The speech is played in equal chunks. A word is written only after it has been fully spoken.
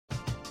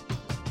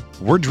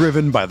We're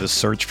driven by the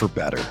search for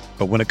better.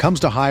 But when it comes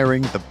to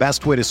hiring, the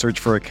best way to search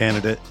for a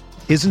candidate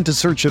isn't to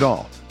search at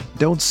all.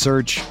 Don't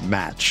search,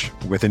 match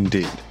with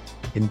Indeed.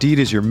 Indeed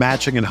is your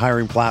matching and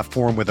hiring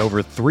platform with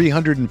over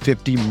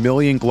 350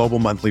 million global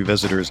monthly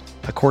visitors,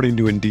 according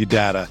to Indeed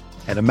data,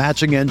 and a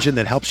matching engine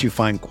that helps you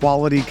find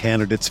quality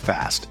candidates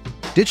fast.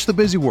 Ditch the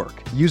busy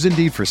work. Use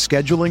Indeed for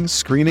scheduling,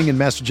 screening, and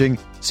messaging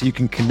so you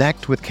can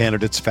connect with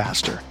candidates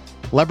faster.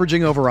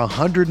 Leveraging over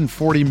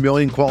 140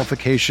 million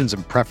qualifications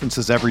and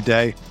preferences every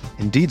day,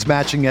 Indeed's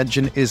matching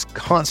engine is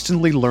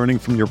constantly learning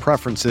from your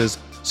preferences,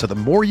 so the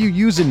more you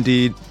use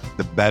Indeed,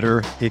 the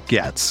better it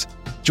gets.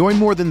 Join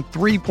more than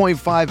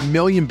 3.5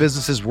 million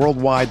businesses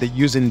worldwide that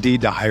use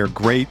Indeed to hire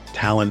great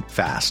talent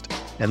fast.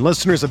 And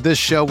listeners of this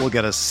show will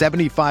get a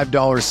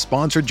 $75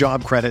 sponsored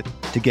job credit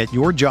to get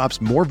your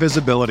jobs more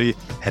visibility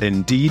at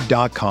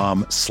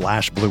Indeed.com/Blue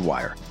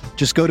Wire.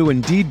 Just go to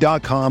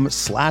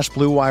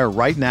Indeed.com/Blue Wire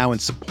right now and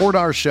support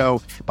our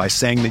show by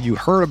saying that you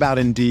heard about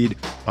Indeed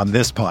on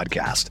this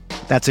podcast.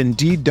 That's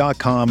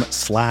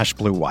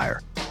Indeed.com/Blue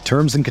Wire.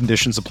 Terms and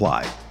conditions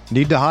apply.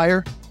 Need to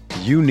hire?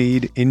 You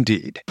need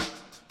Indeed.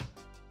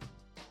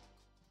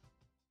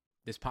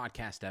 This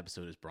podcast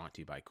episode is brought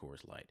to you by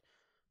Coors Light.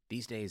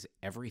 These days,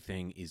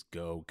 everything is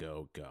go,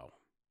 go, go.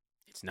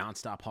 It's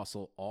nonstop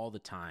hustle all the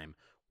time.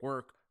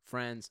 Work,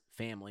 friends,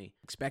 family,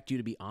 expect you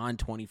to be on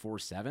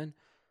 24/7.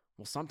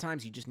 Well,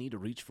 sometimes you just need to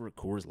reach for a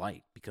Coors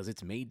Light because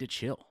it's made to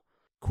chill.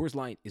 Coors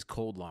Light is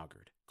cold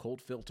lagered,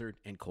 cold filtered,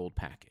 and cold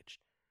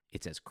packaged.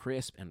 It's as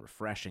crisp and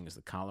refreshing as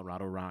the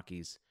Colorado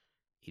Rockies.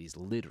 It is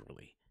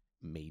literally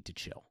made to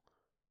chill.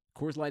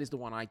 Coors Light is the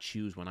one I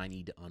choose when I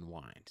need to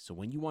unwind. So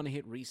when you want to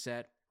hit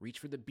reset, reach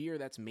for the beer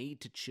that's made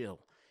to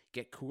chill.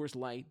 Get Coors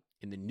Light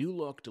in the new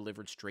look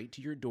delivered straight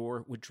to your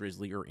door with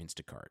Drizzly or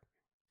Instacart.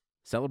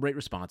 Celebrate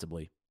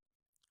responsibly.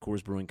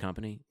 Coors Brewing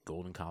Company,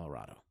 Golden,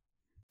 Colorado.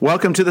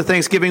 Welcome to the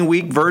Thanksgiving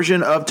week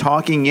version of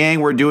Talking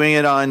Yang. We're doing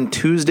it on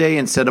Tuesday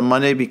instead of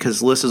Monday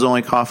because Liz is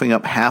only coughing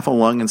up half a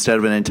lung instead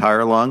of an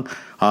entire lung.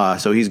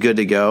 So he's good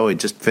to go. He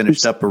just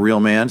finished up A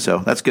Real Man, so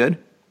that's good.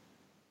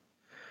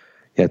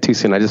 Yeah, too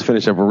soon. I just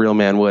finished up A Real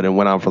Man Would and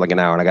went on for like an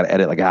hour, and I got to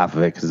edit like half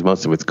of it because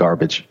most of it's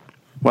garbage.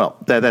 Well,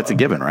 that's a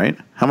given, right?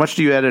 How much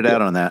do you edit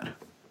out on that?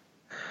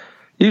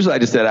 Usually I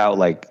just edit out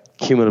like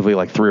cumulatively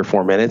like 3 or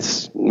 4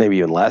 minutes, maybe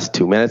even less,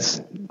 2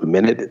 minutes, a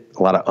minute,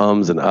 a lot of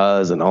ums and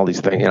uhs and all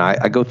these things. And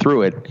I go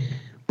through it,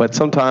 but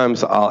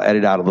sometimes I'll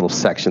edit out a little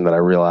section that I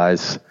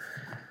realize,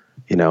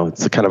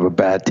 it's a kind of a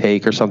bad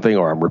take or something,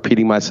 or I'm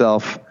repeating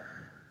myself.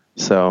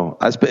 So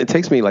it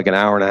takes me like an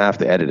hour and a half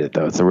to edit it,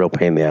 though. It's a real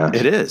pain in the ass.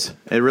 It is.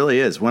 It really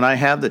is. When I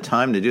have the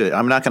time to do it,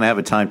 I'm not going to have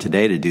a time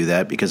today to do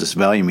that because it's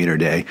value meter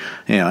day.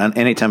 And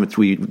anytime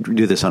we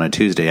do this on a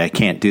Tuesday, I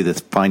can't do the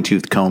fine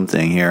tooth comb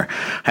thing here.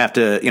 I have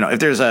to, if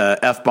there's a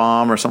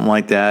F-bomb or something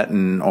like that,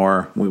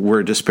 or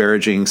we're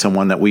disparaging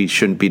someone that we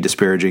shouldn't be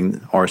disparaging,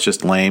 or it's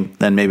just lame,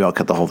 then maybe I'll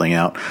cut the whole thing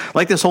out.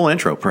 Like this whole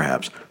intro,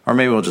 perhaps. Or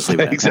maybe we'll just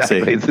leave it.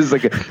 Exactly. We'll this is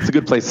it's a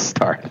good place to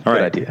start. All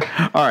right. Good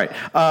idea. All right.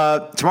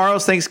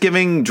 Tomorrow's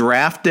Thanksgiving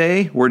draft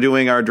day. We're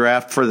doing our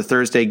draft for the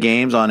Thursday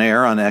games on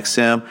air on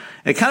XM.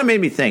 It kind of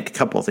made me think a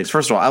couple of things.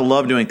 First of all, I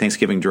love doing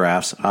Thanksgiving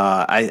drafts.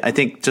 I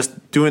think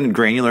just doing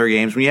granular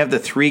games, when you have the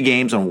 3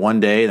 games on one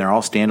day and they're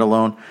all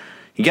standalone,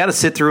 you got to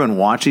sit through and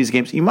watch these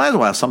games. You might as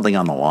well have something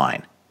on the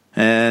line.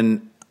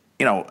 And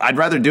I'd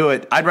rather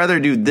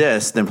do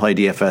this than play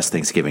DFS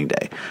Thanksgiving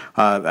Day.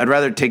 I'd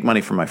rather take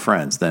money from my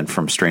friends than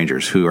from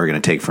strangers who are going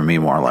to take from me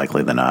more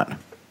likely than not.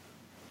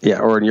 Yeah,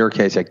 or in your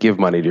case, give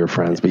money to your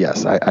friends. But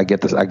yes, I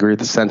get this. I agree with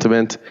the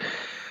sentiment.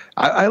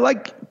 I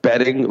like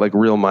betting, like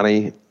real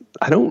money.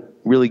 I don't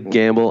really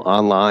gamble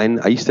online.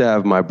 I used to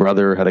have my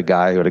brother had a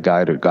guy,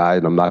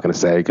 and I'm not going to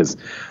say because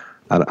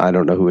I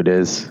don't know who it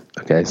is.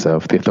 Okay, so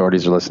if the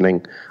authorities are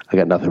listening, I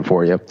got nothing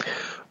for you.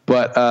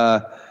 But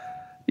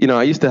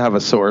I used to have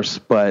a source,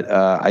 but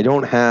I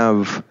don't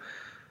have.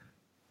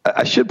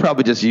 I should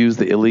probably just use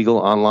the illegal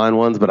online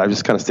ones, but I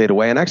just kind of stayed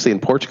away. And actually in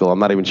Portugal, I'm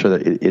not even sure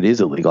that it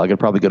is illegal. I could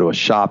probably go to a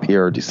shop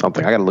here or do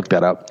something. I got to look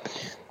that up.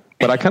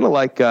 But I kind of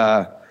like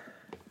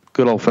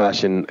good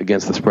old-fashioned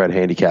against the spread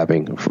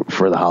handicapping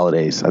for the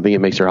holidays. I think it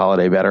makes your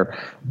holiday better.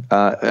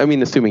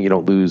 Assuming you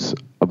don't lose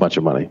a bunch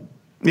of money.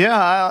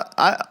 Yeah,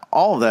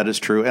 all of that is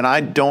true. And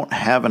I don't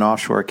have an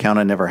offshore account.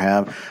 I never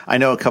have. I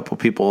know a couple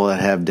people that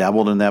have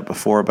dabbled in that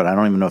before, but I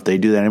don't even know if they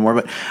do that anymore.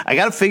 But I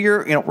got to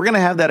figure, we're going to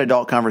have that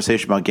adult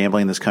conversation about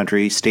gambling in this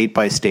country, state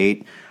by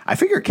state. I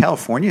figure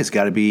California's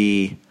got to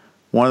be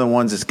one of the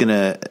ones that's going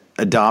to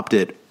adopt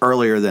it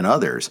earlier than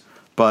others,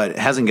 but it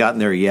hasn't gotten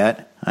there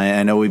yet.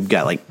 I know we've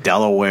got like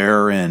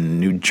Delaware and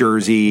New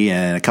Jersey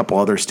and a couple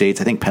other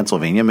states. I think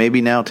Pennsylvania maybe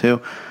now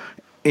too.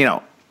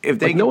 If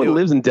they no one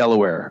lives in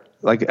Delaware.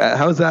 Like,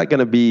 how is that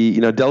going to be?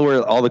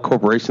 Delaware, all the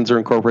corporations are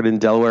incorporated in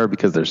Delaware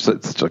because there's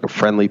such like a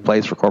friendly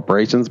place for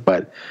corporations,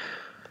 but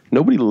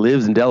nobody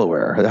lives in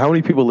Delaware. How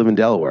many people live in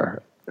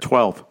Delaware?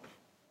 12.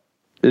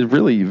 There's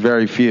really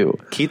very few.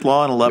 Keith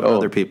Law and 11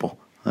 other people.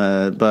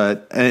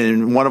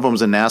 And one of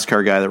them's a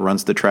NASCAR guy that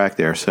runs the track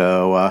there,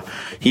 so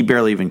he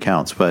barely even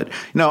counts. But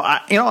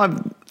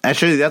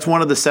actually that's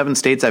one of the 7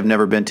 states I've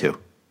never been to.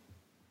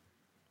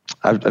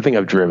 I think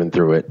I've driven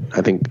through it.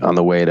 I think on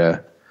the way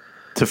to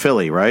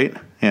Philly, right?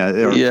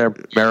 Yeah,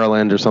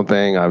 Maryland or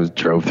something. I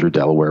drove through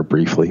Delaware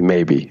briefly.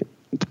 Maybe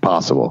it's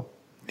possible.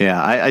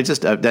 Yeah, I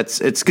just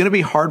it's going to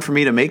be hard for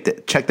me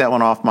to check that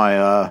one off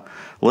my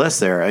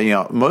list there.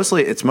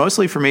 It's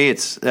mostly for me.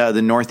 It's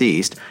the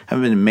Northeast.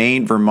 I've been to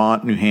Maine,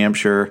 Vermont, New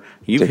Hampshire.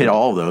 You've hit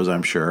all of those,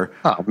 I'm sure.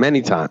 Oh,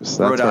 many times.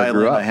 Rhode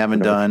Island, I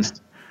haven't done.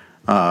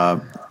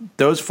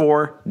 Those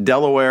 4: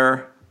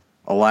 Delaware,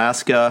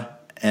 Alaska,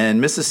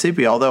 and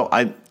Mississippi. Although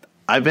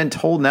I've been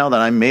told now that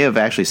I may have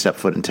actually stepped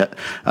foot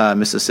in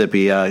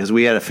Mississippi because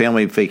we had a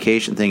family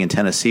vacation thing in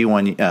Tennessee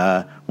one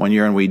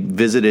year, and we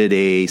visited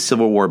a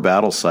Civil War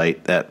battle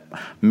site that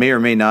may or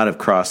may not have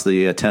crossed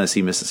the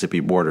Tennessee-Mississippi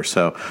border.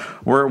 So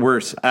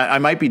I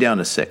might be down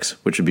to 6,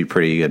 which would be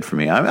pretty good for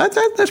me.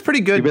 That's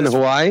pretty good. You've been to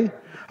Hawaii?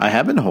 I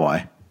have been to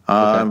Hawaii.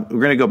 Okay.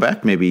 We're going to go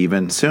back maybe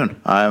even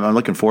soon. I'm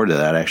looking forward to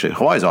that, actually.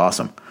 Hawaii's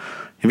awesome.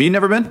 Have you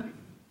never been?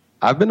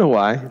 I've been to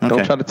Hawaii. Okay.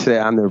 Don't try to say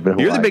I've never been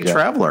to Hawaii. You're the big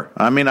traveler.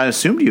 I mean, I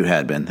assumed you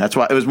had been. That's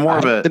why it was more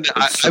of a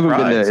surprise. I haven't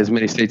been to as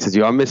many states as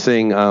you. I'm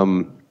missing.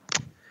 What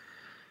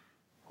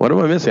am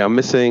I missing? I'm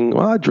missing.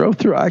 Well, I drove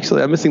through.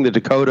 Actually, I'm missing the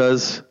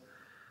Dakotas.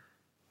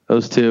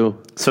 Those 2.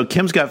 So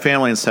Kim's got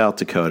family in South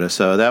Dakota,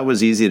 so that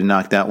was easy to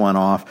knock that one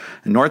off.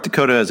 In North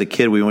Dakota, as a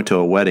kid, we went to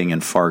a wedding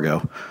in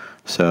Fargo.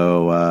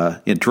 So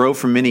it drove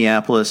from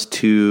Minneapolis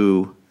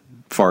to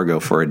Fargo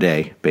for a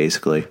day,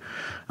 basically.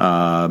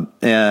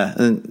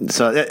 And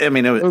so I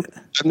mean, I've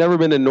never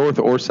been to North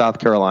or South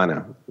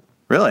Carolina.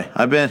 Really,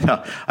 I've been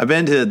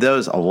to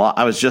those a lot.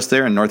 I was just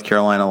there in North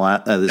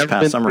Carolina this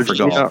past summer for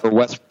golf. Or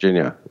West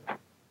Virginia.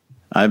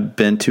 I've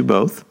been to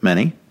both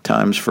many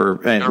times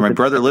my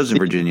brother lives in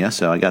Virginia,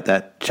 so I got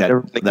that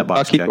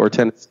box checked. Or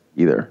Tennessee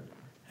either.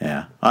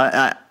 Yeah,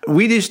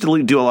 we used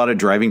to do a lot of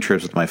driving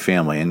trips with my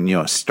family,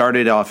 and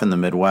started off in the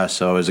Midwest,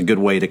 so it was a good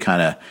way to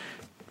kind of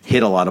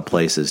hit a lot of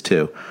places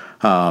too.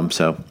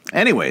 So,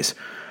 anyways,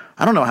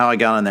 I don't know how I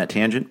got on that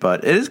tangent,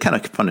 but it is kind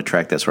of fun to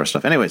track that sort of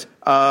stuff. Anyways,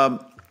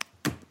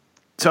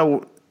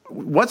 so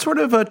what sort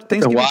of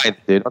Thanksgiving? Hawaii,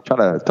 dude. Don't try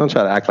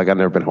to act like I've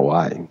never been to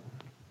Hawaii.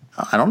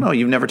 I don't know.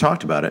 You've never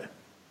talked about it.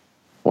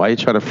 Why are you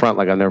trying to front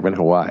like I've never been to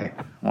Hawaii?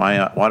 Why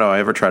do I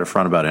ever try to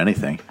front about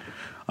anything?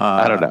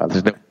 I don't know.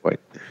 There's no point.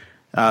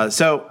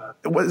 So,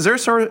 what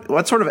sort of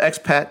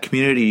expat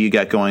community you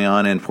got going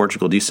on in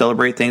Portugal? Do you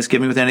celebrate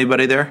Thanksgiving with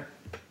anybody there?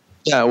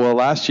 Yeah, well,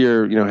 last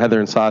year, Heather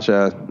and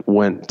Sasha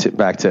went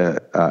back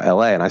to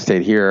L.A. and I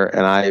stayed here,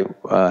 and I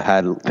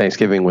had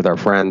Thanksgiving with our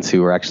friends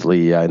who were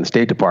actually in the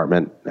State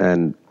Department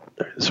and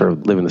sort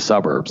of live in the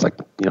suburbs. Like,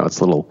 it's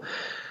a little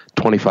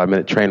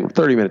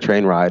 30-minute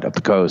train ride up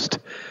the coast,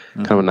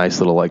 kind of a nice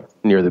little, like,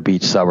 near the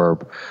beach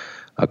suburb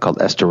called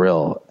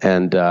Estoril.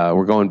 And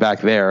we're going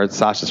back there. It's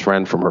Sasha's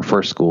friend from her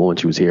first school when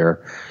she was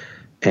here,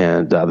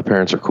 and the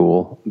parents are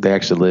cool. They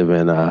actually live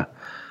in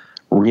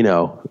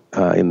Reno,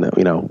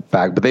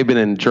 back, but they've been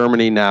in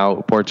Germany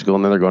now, Portugal,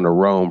 and then they're going to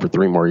Rome for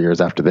 3 more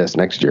years after this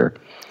next year.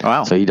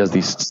 Wow. So he does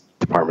these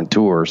department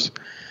tours.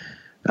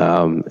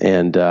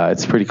 And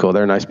it's pretty cool.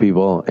 They're nice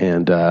people.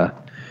 And,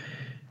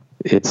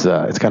 it's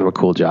kind of a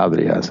cool job that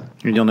he has.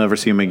 And you'll never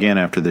see him again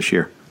after this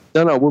year.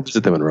 No, we'll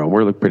visit them in Rome.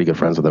 We're pretty good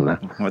friends with them now.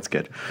 That's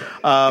good.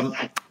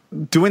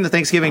 Doing the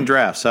Thanksgiving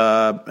drafts. So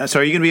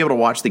are you going to be able to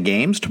watch the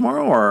games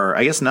tomorrow, or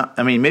I guess not?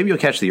 I mean, maybe you'll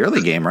catch the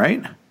early game,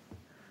 right?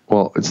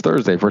 Well, it's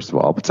Thursday, first of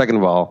all, but second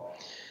of all,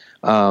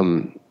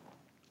 the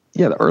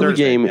early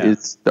game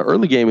is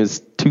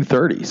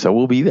 2:30, so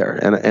we'll be there,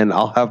 and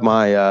I'll have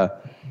my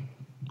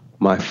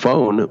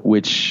phone,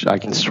 which I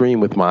can stream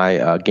with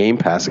my Game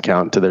Pass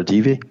account to their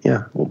TV.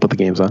 Yeah, we'll put the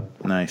games on.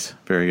 Nice,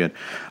 very good.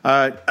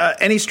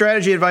 Any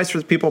strategy advice for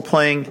the people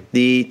playing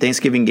the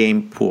Thanksgiving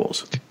game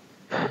pools?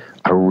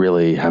 I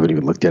really haven't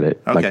even looked at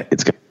it. Okay,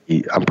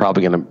 I'm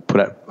probably going to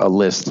put a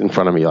list in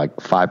front of me like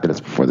 5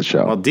 minutes before the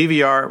show. Well,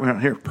 DVR,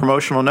 here,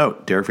 promotional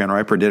note. Derek Van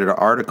Riper did an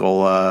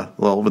article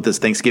with his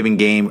Thanksgiving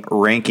game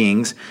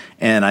rankings,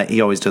 and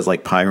he always does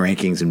like pie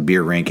rankings and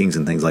beer rankings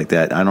and things like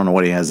that. I don't know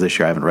what he has this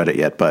year. I haven't read it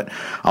yet, but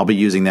I'll be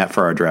using that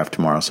for our draft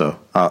tomorrow. So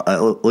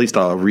at least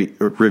I'll allude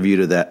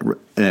to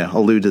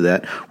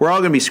that. We're all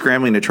going to be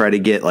scrambling to try to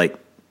get like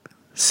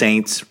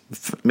Saints,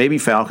 maybe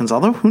Falcons,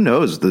 although who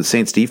knows the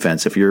Saints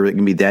defense if you're going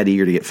to be that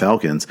eager to get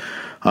Falcons.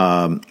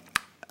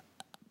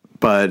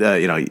 But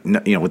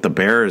with the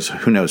Bears,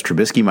 who knows?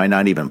 Trubisky might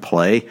not even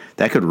play.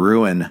 That could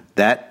ruin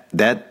that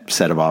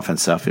set of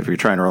offense stuff if you're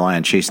trying to rely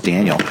on Chase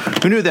Daniel.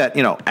 Who knew that?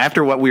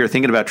 After what we were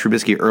thinking about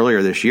Trubisky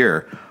earlier this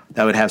year,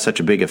 that would have such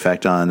a big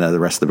effect on the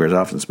rest of the Bears'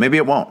 offense. Maybe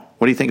it won't.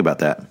 What do you think about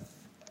that?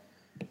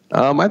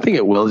 I think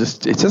it will. It's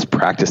just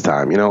practice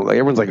time.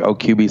 Everyone's like, "Oh,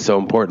 QB's so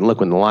important." Look,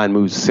 when the line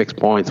moves 6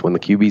 points when the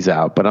QB's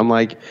out, but I'm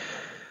like,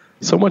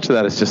 so much of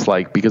that is just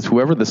like because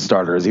whoever the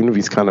starter is, even if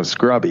he's kind of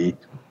scrubby.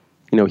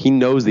 He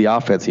knows the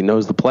offense. He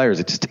knows the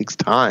players. It just takes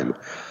time.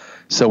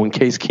 So when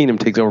Case Keenum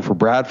takes over for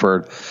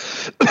Bradford,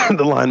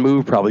 the line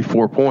moved probably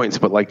 4 points,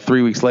 but like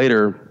 3 weeks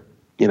later,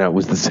 it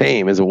was the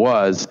same as it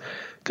was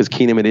because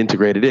Keenum had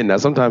integrated in. Now,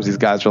 sometimes these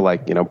guys are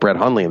like, Brett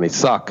Hundley, and they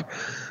suck.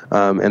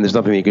 And there's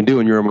nothing you can do,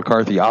 and you're a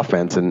McCarthy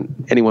offense,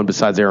 and anyone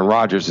besides Aaron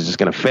Rodgers is just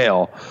going to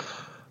fail.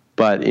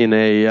 But in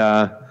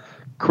a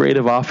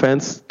creative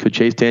offense, could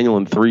Chase Daniel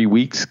in 3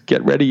 weeks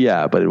get ready?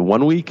 Yeah, but in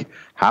 1 week,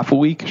 half a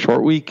week,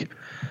 short week,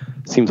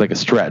 seems like a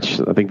stretch.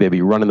 I think they'd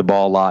be running the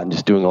ball a lot and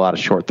just doing a lot of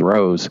short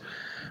throws,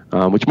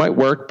 which might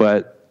work,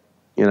 but,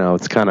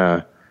 it's kind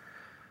of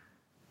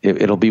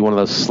it'll be one of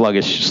those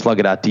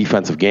slug-it-out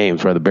defensive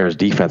games where the Bears'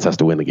 defense has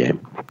to win the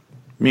game.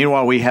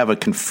 Meanwhile, we have a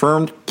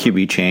confirmed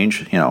QB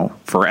change,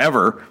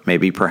 forever,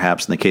 maybe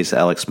perhaps in the case of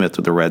Alex Smith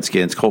with the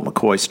Redskins. Colt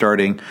McCoy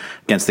starting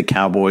against the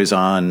Cowboys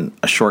on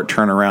a short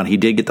turnaround. He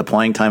did get the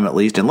playing time at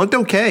least and looked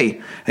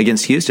okay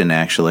against Houston,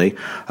 actually.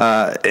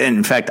 And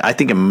in fact, I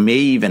think it may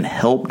even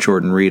help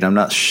Jordan Reed. I'm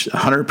not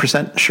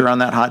 100% sure on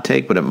that hot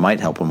take, but it might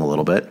help him a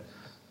little bit.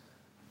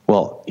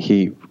 Well,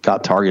 he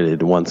got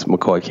targeted once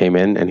McCoy came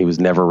in, and he was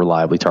never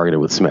reliably targeted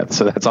with Smith.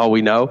 So that's all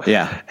we know.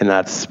 Yeah. And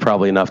that's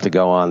probably enough to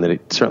go on that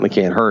it certainly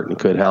can't hurt and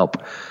could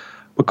help.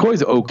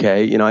 McCoy's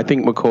okay. I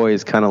think McCoy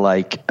is kind of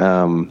like he's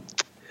kind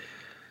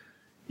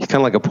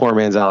of like a poor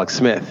man's Alex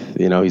Smith.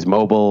 He's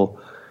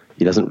mobile.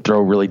 He doesn't throw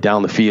really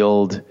down the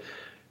field.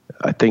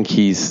 I think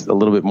he's a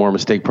little bit more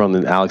mistake prone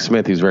than Alex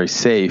Smith, who's very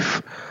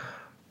safe,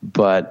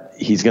 but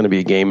he's going to be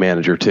a game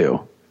manager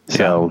too.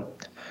 So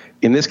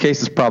in this case,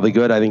 it's probably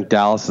good. I think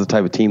Dallas is the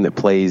type of team that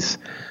plays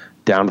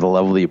down to the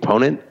level of the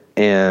opponent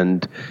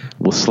and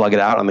will slug it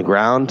out on the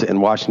ground.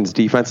 And Washington's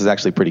defense is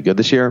actually pretty good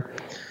this year.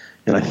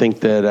 And I think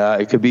that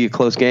it could be a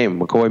close game.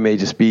 McCoy may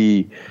just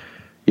be,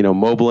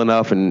 mobile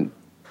enough and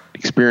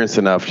experienced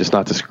enough just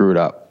not to screw it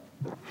up.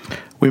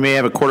 We may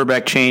have a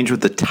quarterback change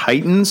with the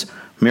Titans.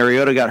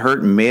 Mariota got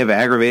hurt and may have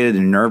aggravated the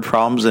nerve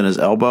problems in his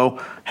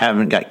elbow.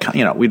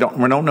 We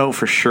don't know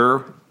for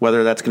sure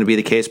whether that's going to be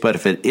the case, but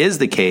if it is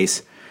the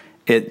case,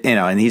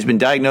 and he's been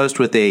diagnosed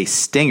with a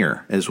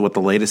stinger is what the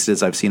latest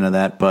is I've seen on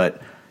that.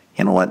 But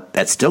you know what?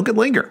 That still could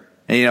linger.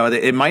 And,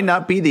 it might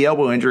not be the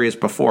elbow injury as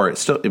before.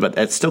 But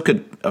that still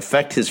could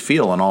affect his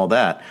feel and all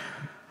that.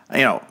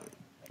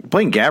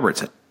 Blaine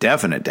Gabbert's a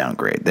definite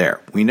downgrade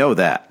there. We know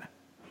that.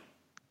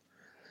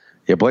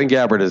 Yeah, Blaine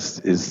Gabbert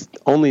is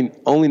only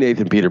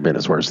Nathan Peterman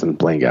is worse than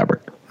Blaine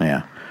Gabbert.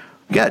 Yeah.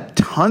 We got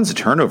tons of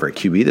turnover at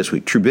QB this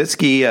week.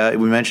 Trubisky,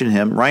 we mentioned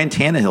him. Ryan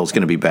Tannehill is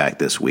going to be back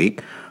this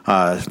week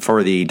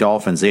for the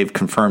Dolphins. They've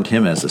confirmed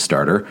him as a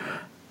starter.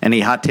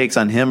 Any hot takes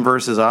on him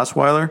versus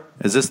Osweiler?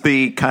 Is this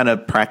the kind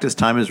of practice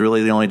time is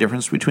really the only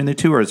difference between the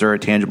two, or is there a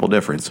tangible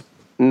difference?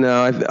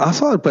 No,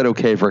 Osweiler played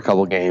okay for a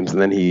couple games,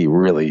 and then he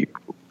really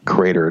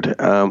cratered.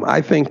 I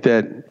think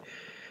that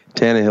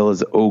Tannehill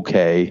is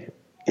okay,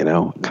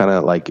 kind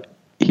of like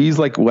he's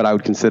like what I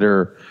would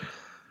consider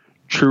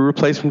true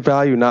replacement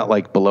value, not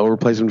like below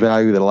replacement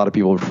value that a lot of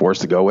people are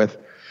forced to go with.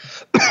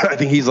 I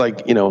think he's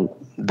like,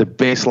 the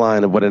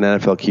baseline of what an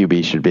NFL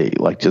QB should be,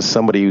 like just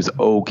somebody who's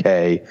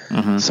okay,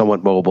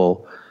 somewhat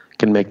mobile,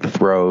 can make the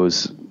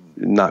throws,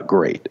 not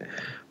great.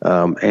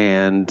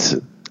 And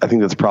I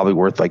think that's probably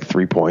worth like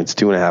 3 points,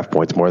 2.5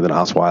 points more than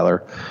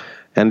Osweiler.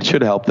 And it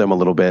should help them a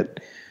little bit.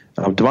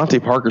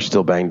 Devontae Parker's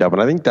still banged up,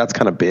 and I think that's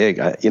kind of big.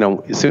 As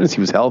soon as he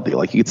was healthy,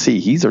 like you could see,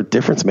 he's a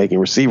difference-making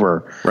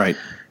receiver. Right.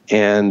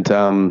 And,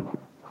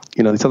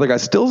 this other guy,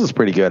 Stills, is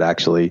pretty good,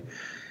 actually.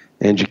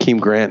 And Jakeem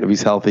Grant, if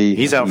he's healthy.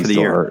 He's out for the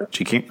year.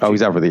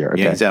 He's out for the year.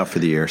 Okay. Yeah, he's out for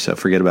the year, so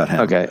forget about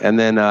him. Okay. And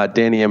then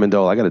Danny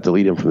Amendola. I got to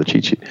delete him from the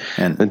cheat sheet.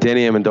 And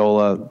Danny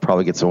Amendola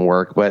probably gets some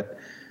work. But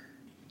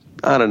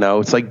I don't know.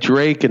 It's like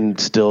Drake and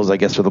Stills, I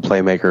guess, are the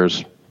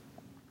playmakers.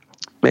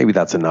 Maybe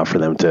that's enough for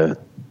them to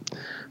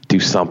do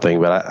something.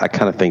 But I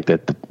kind of think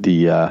that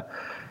the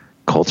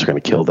Colts are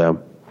going to kill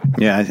them.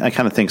 Yeah, I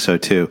kind of think so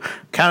too.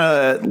 Kind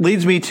of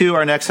leads me to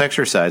our next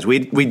exercise. We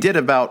did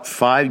about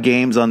 5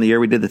 games on the air.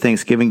 We did the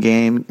Thanksgiving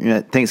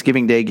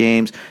Day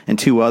games, and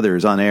 2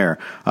 others on air.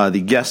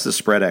 The guess the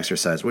spread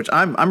exercise, which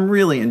I'm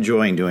really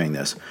enjoying doing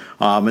this.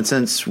 And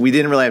since we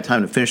didn't really have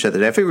time to finish that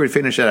today, I figured we'd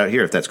finish that out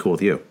here if that's cool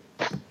with you.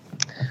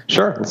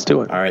 Sure, let's do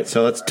it. All right,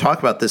 so let's talk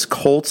about this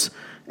Colts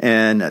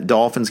and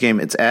Dolphins game.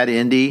 It's at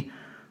Indy.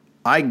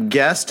 I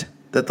guessed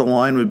that the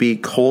line would be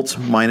Colts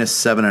minus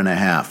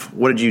 7.5.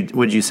 What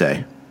did you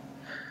say?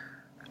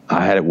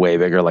 I had it way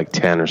bigger, like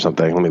 10 or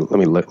something.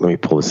 Let me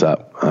pull this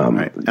up.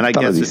 Right. And I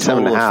guess a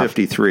total of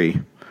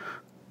 53.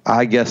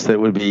 I guess that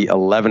would be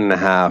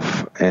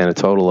 11.5 and a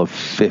total of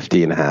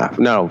 50.5.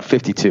 No,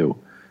 52.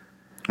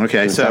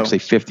 Okay, so it's actually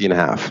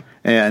 50.5.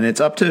 And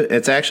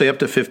it's actually up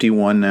to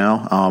 51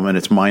 now, and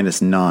it's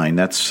minus 9.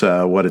 That's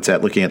what it's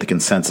at. Looking at the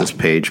consensus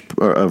page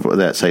of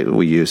that site that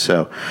we use.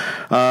 So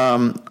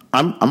I'm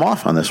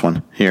off on this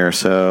one here.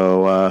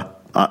 So.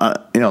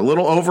 A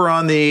little over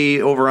on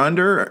the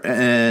over-under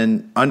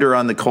and under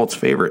on the Colts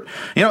favorite.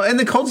 And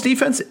the Colts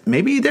defense,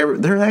 maybe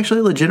they're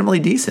actually legitimately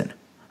decent.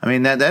 I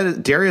mean,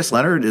 that Darius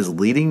Leonard is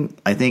leading,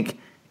 I think,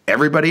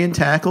 everybody in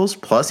tackles,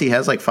 plus he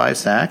has like 5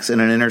 sacks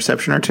and an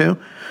interception or 2.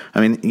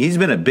 I mean, he's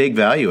been a big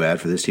value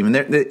add for this team. And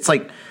it's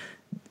like,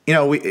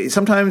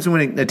 sometimes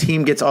when a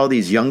team gets all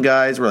these young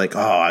guys, we're like, oh,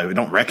 I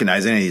don't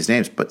recognize any of these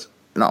names. But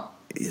no,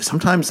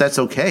 sometimes that's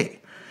okay.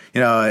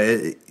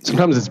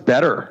 Sometimes it's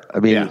better. I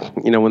mean,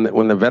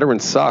 when the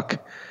veterans suck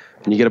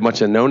and you get a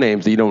bunch of no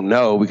names that you don't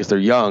know because they're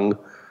young,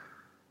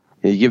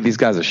 you give these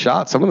guys a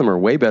shot. Some of them are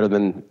way better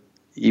than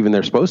even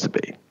they're supposed to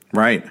be.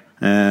 Right.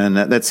 And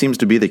that seems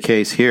to be the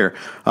case here.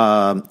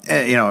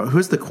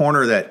 Who's the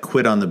corner that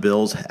quit on the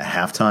Bills at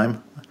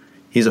halftime?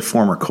 He's a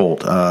former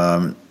Colt.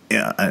 Vontae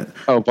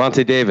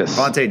Davis.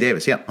 Vontae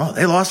Davis, yeah. Oh,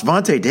 they lost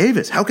Vontae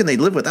Davis. How can they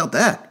live without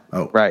that?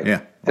 Oh, right.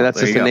 Yeah. And that's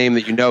just a name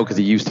that you know because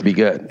he used to be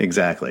good.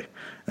 Exactly.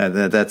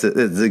 That's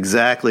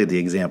exactly the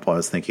example I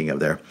was thinking of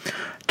there.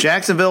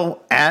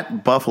 Jacksonville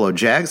at Buffalo.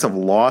 Jags have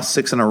lost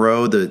 6 in a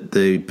row.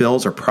 The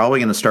Bills are probably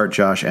going to start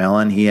Josh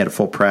Allen. He had a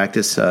full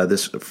practice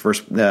this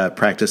first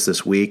practice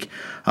this week,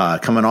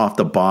 coming off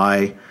the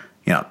bye.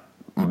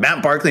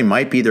 Matt Barkley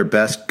might be their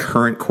best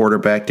current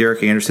quarterback.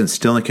 Derek Anderson's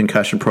still in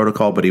concussion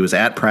protocol, but he was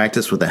at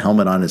practice with a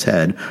helmet on his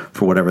head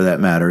for whatever that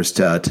matters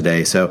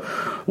today. So,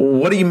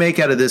 what do you make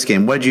out of this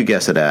game? What did you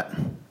guess it at?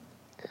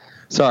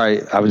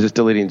 Sorry, I was just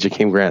deleting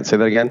Jakeem Grant. Say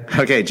that again.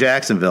 Okay,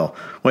 Jacksonville.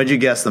 What did you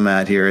guess them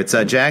at here? It's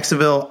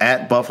Jacksonville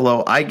at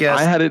Buffalo. I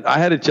had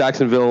it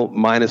Jacksonville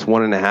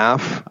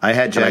 -1.5. I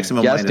had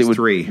Jacksonville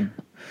 -3.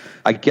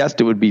 I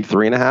guessed it would be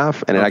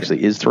 3.5, and it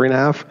actually is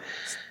 3.5.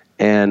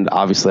 And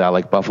obviously, I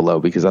like Buffalo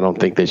because I don't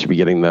think they should be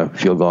getting the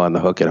field goal on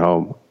the hook at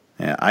home.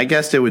 Yeah, I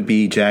guessed it would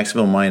be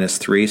Jacksonville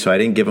 -3, so I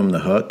didn't give them the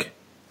hook.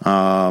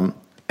 And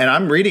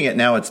I'm reading it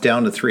now; it's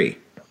down to 3.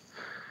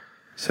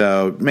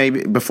 So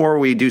maybe before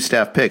we do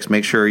staff picks,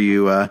 make sure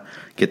you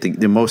get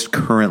the most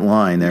current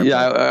line there.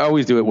 Yeah, I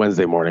always do it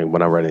Wednesday morning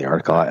when I'm writing the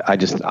article.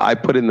 I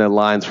put in the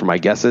lines for my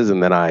guesses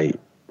and then I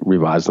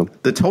revise them.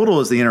 The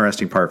total is the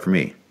interesting part for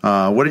me.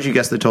 What did you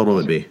guess the total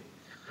would be?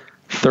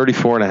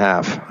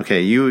 34.5.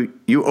 Okay, you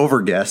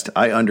overguessed.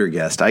 I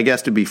underguessed. I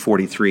guessed it'd be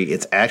 43.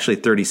 It's actually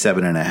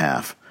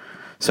 37.5.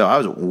 So I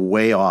was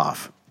way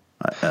off.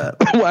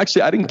 Well,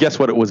 actually, I didn't guess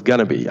what it was going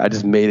to be. I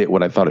just made it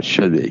what I thought it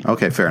should be.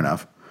 Okay, fair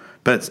enough.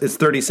 But it's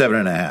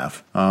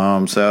 37.5.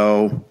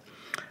 So,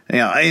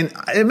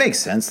 it makes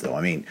sense, though.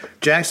 I mean,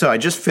 I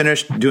just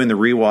finished doing the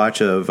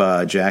rewatch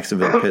of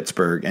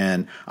Jacksonville-Pittsburgh,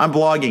 and I'm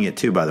blogging it,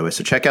 too, by the way.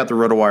 So check out the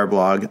RotoWire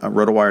blog,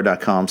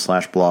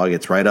 rotowire.com/blog.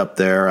 It's right up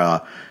there.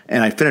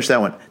 And I finished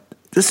that one.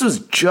 This was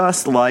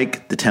just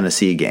like the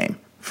Tennessee game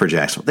for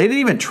Jacksonville. They didn't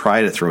even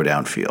try to throw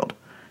downfield.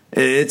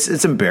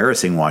 It's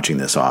embarrassing watching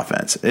this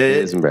offense. It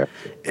is embarrassing.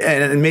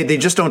 And they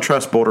just don't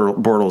trust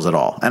Bortles at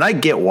all. And I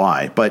get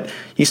why. But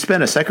you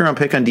spend a second-round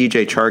pick on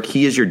DJ Chark.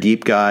 He is your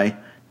deep guy.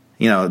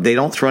 They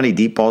don't throw any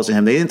deep balls to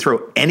him. They didn't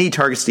throw any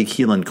targets to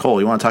Keelan Cole.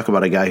 You want to talk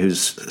about a guy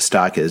whose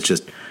stock is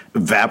just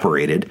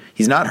evaporated.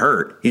 He's not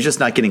hurt. He's just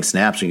not getting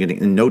snaps and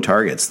getting no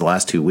targets the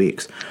last 2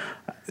 weeks.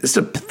 It's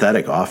a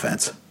pathetic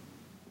offense.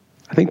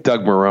 I think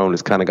Doug Marrone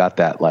has kind of got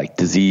that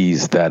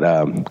disease, that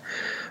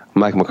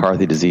Mike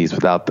McCarthy disease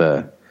without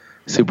the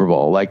Super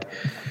Bowl. Like,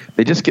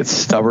 they just get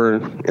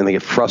stubborn and they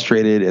get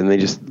frustrated and they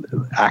just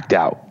act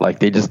out. Like,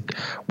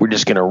 we're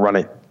just going to run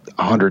it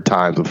 100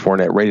 times with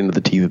Fournette right into the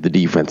teeth of the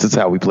defense. That's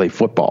how we play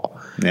football.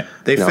 Yeah,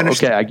 they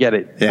finished. Okay, I get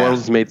it. Yeah.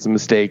 Bortles made some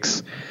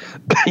mistakes.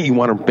 You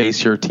want to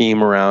base your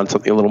team around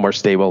something a little more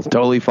stable. It's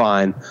totally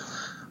fine,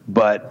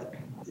 but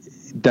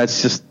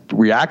that's just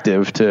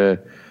reactive to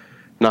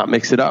not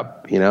mix it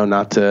up.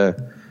 Not to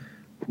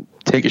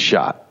take a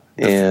shot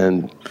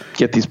and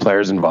get these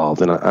players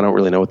involved. And I don't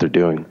really know what they're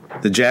doing.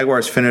 The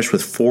Jaguars finished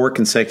with 4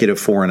 consecutive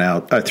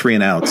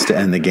 3-and-outs to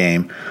end the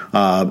game.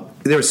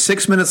 There was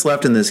 6 minutes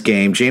left in this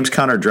game. James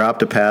Conner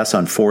dropped a pass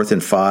on 4th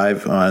and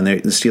 5, and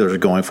the Steelers are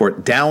going for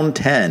it. Down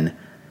 10,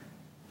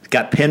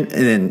 got pinned,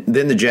 and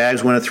then the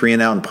Jags went a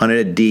 3-and-out and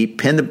punted it deep,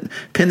 pinned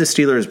the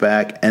Steelers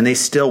back, and they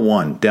still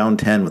won. Down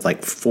 10 with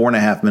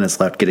 4.5 minutes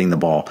left getting the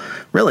ball.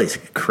 Really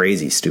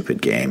crazy,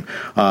 stupid game.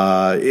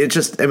 The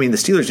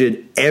Steelers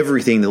did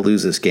everything to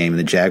lose this game, and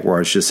the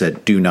Jaguars just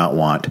said, do not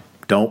want.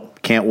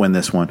 Can't win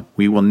this one.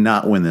 We will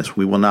not win this.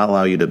 We will not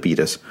allow you to beat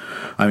us.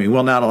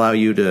 We'll not allow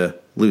you to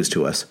lose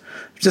to us.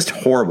 Just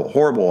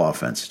horrible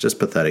offense. Just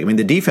pathetic.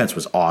 The defense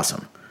was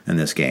awesome in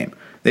this game.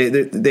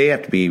 They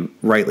have to be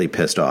rightly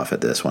pissed off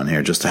at this one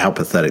here, just how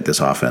pathetic this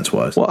offense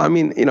was. Well,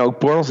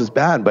 Bortles is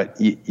bad, but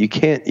you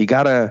can't. You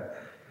gotta.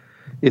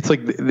 It's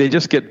like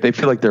they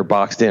feel like they're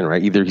boxed in,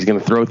 right? Either he's going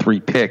to throw 3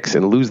 picks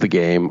and lose the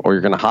game, or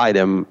you're going to hide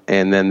him,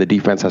 and then the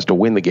defense has to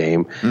win the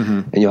game.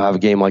 Mm-hmm. And you'll have a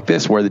game like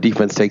this where the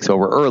defense takes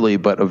over early,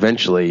 but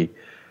eventually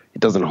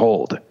it doesn't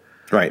hold.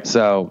 Right.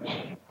 So,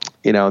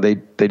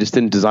 they just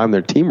didn't design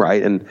their team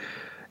right. And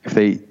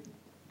I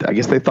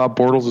guess they thought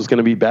Bortles was going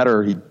to be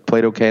better. He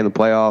played okay in the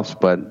playoffs,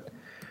 but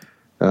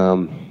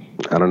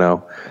I don't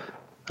know.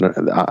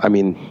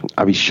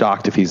 I'd be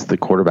shocked if he's the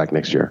quarterback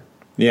next year.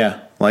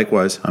 Yeah,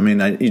 likewise.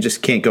 You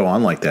just can't go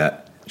on like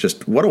that.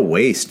 Just what a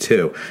waste,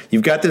 too.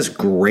 You've got this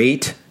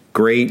great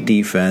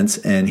defense,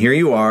 and here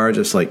you are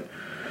just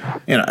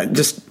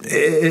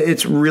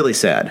it's really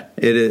sad.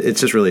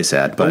 It's just really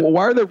sad. But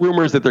why are there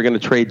rumors that they're going to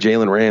trade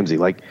Jalen Ramsey?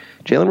 Like,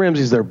 Jalen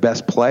Ramsey's their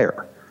best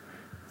player.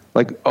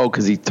 Like,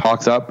 because he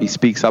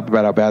speaks up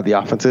about how bad the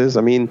offense is.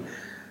 I mean,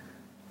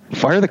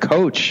 fire the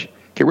coach.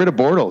 Get rid of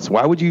Bortles.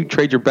 Why would you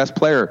trade your best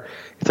player?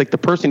 It's like the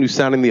person who's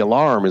sounding the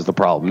alarm is the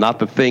problem, not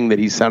the thing that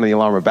he's sounding the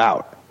alarm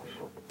about.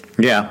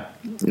 Yeah.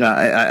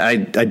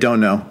 I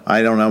don't know.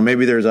 I don't know.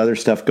 Maybe there's other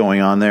stuff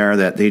going on there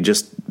that they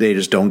just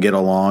don't get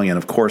along. And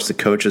of course, the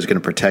coach is going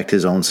to protect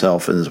his own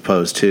self as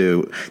opposed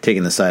to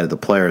taking the side of the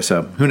player.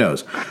 So who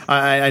knows?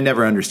 I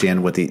never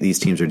understand what these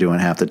teams are doing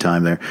half the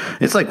time there.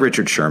 It's like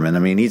Richard Sherman. I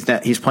mean,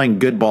 he's playing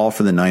good ball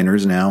for the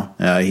Niners now.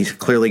 He's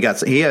clearly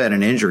he had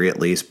an injury at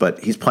least, but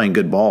he's playing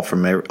good ball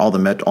from all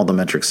the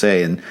metrics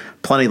say, and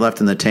plenty left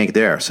in the tank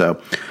there. So,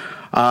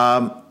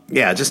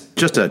 yeah,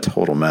 just a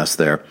total mess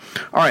there.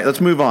 All right, let's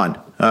move on.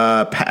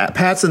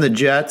 Pats and the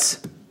Jets.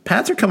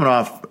 Pats are coming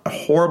off a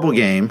horrible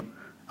game.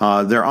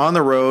 They're on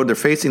the road. They're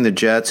facing the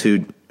Jets,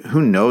 who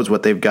knows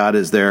what they've got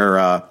as their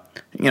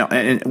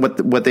and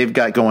what they've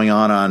got going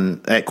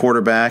on at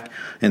quarterback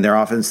and their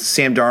offense.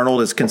 Sam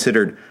Darnold is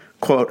considered,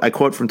 I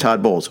quote from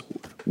Todd Bowles,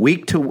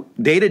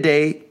 day to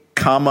day,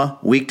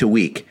 week to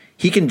week.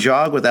 He can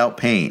jog without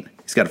pain.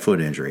 He's got a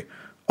foot injury.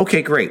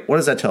 Okay, great. What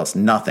does that tell us?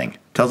 Nothing.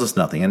 Tells us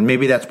nothing. And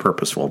maybe that's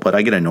purposeful, but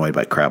I get annoyed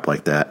by crap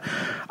like that.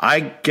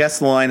 I guess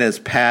the line is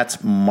Pats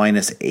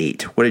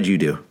 -8. What did you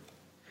do?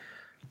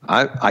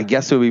 I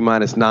guess it would be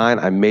 -9.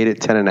 I made it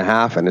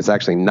 10.5, and it's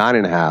actually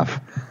 9.5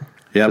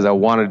 because I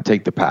wanted to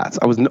take the Pats.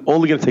 I was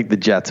only going to take the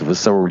Jets if it was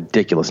some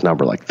ridiculous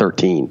number like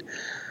 13.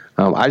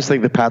 I just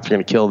think the Pats are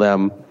going to kill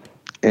them,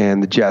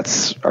 and the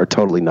Jets are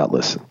totally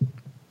nutless.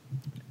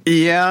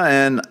 Yeah,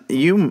 and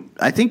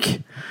I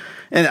think...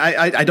 And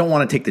I don't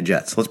want to take the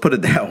Jets. Let's put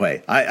it that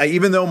way. I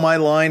even though my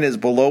line is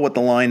below what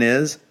the line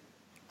is,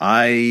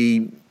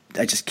 I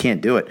just can't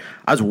do it.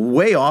 I was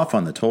way off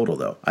on the total,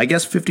 though. I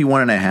guess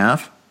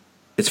 51.5.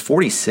 It's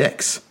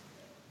 46.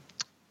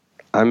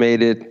 I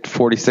made it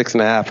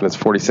 46.5, and it's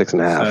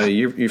 46.5. So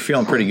you're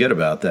feeling pretty good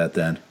about that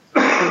then.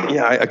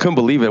 Yeah, I couldn't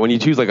believe it. When you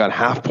choose like a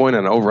half point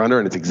on an over-under,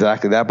 and it's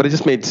exactly that. But it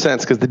just made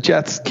sense because the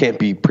Jets can't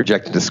be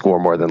projected to score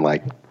more than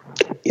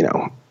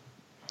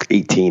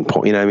 18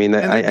 points. You know what I mean?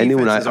 I knew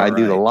when I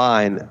do the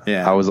line,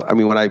 yeah.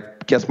 When I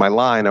guessed my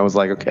line, I was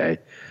like, okay,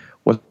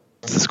 what's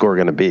the score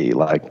going to be?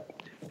 Like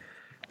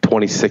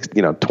 26,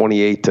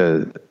 28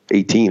 to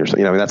 18 or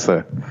something. That's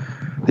the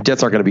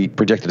Jets aren't going to be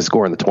projected to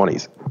score in the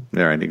 20s.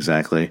 Yeah, right,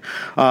 exactly.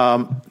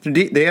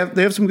 They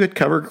have some good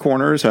cover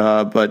corners,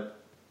 but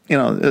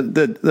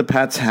the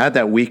Pats had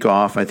that week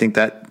off. I think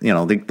that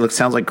it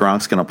sounds like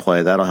Gronk's going to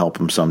play. That'll help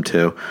them some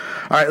too.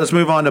 All right, let's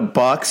move on to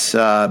Bucks.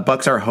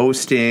 Bucks are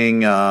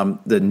hosting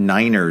the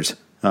Niners.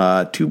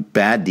 Two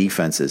bad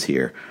defenses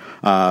here.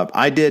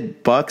 I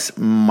did Bucks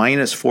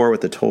 -4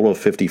 with a total of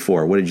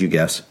 54. What did you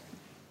guess?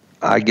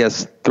 I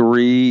guess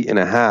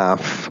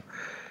 3.5,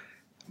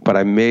 but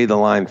I made the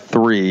line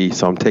 3,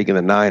 so I'm taking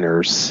the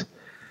Niners,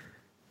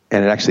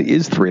 and it actually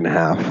is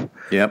 3.5.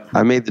 Yep.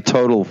 I made the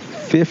total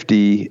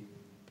 50.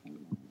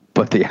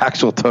 But the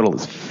actual total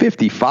is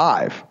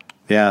 55.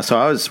 Yeah,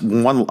 so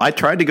I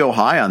tried to go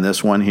high on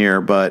this one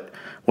here, but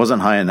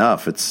wasn't high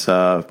enough. But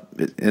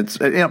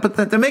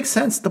that makes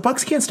sense. The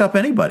Bucks can't stop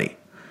anybody.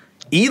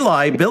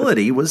 Eli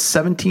ability was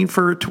 17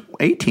 for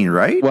 18,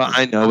 right? Well,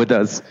 I know it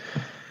does,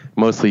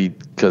 mostly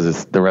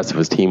because the rest of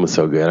his team was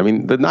so good. I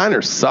mean, the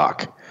Niners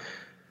suck.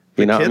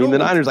 The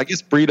Niners. I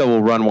guess Breida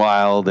will run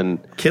wild and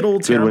Kittle will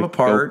tear them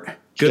apart.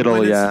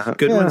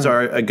 Goodwin's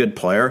are a good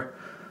player.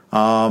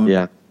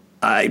 Yeah.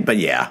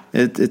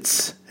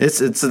 It's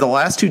the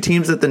last two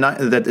teams that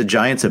the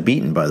Giants have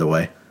beaten. By the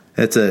way,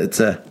 that's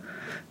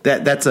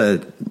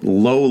a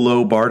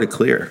low bar to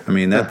clear. I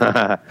mean,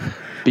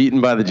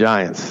 beaten by the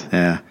Giants.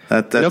 Yeah,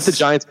 if the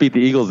Giants beat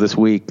the Eagles this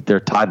week, they're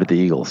tied with the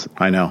Eagles.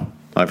 I know.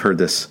 I've heard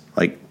this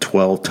like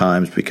 12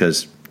 times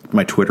because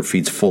my Twitter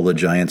feed's full of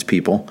Giants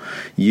people.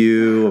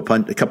 A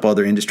couple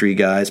other industry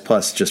guys,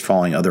 plus just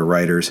following other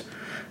writers.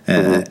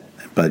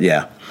 But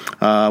yeah.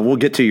 We'll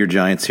get to your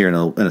Giants here in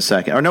a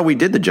second. Or no, we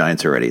did the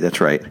Giants already.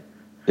 That's right.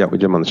 Yeah, we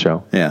did them on the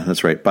show. Yeah,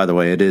 that's right. By the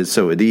way, it is.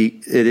 So it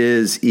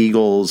is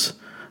Eagles.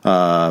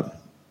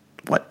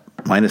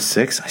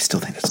 -6? I still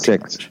think that's 6. Too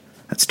much.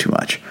 That's too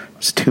much.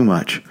 It's too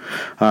much.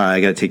 All right,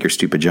 I got to take your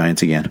stupid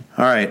Giants again.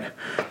 All right,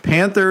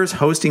 Panthers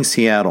hosting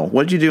Seattle.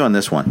 What did you do on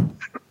this one?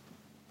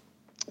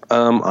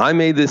 I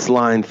made this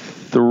line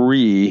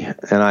 3,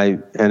 and I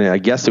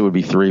guess it would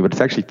be 3, but it's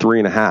actually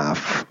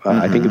 3.5.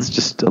 I think it's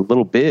just a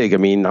little big. I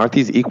mean, aren't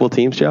these equal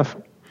teams, Jeff?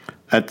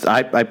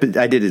 I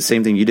did the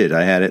same thing you did.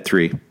 I had it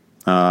 3.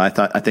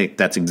 I think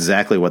that's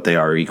exactly what they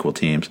are, equal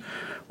teams.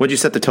 What'd you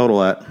set the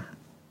total at?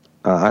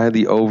 I had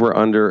the over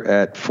under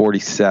at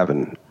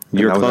 47.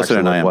 You're closer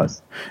than I am.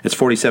 It's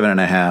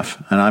 47.5,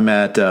 and I'm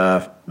at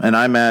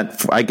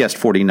I guessed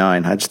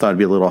 49. I just thought it'd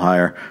be a little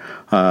higher,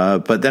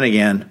 but then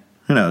again.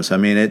 Who knows? I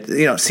mean,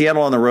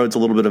 Seattle on the road's a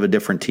little bit of a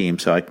different team,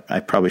 so I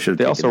probably should have.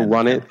 They also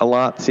run it a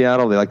lot.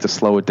 Seattle, they like to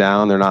slow it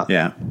down. They're not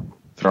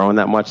throwing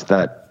that much.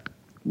 That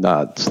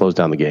slows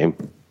down the game.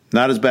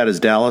 Not as bad as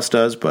Dallas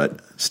does, but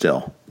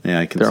still. Yeah,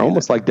 I can see They're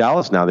almost like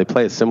Dallas now. They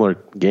play a similar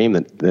game.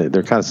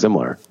 They're kind of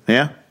similar.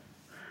 Yeah.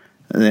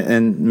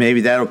 And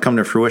maybe that'll come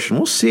to fruition.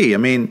 We'll see. I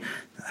mean,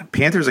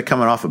 Panthers are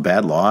coming off a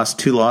bad loss,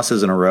 2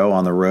 losses in a row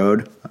on the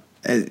road.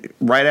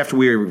 Right after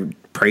we were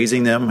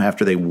praising them,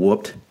 after they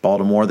whooped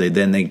Baltimore, they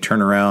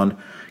turned around,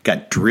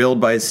 got drilled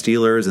by the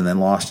Steelers, and then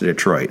lost to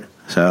Detroit.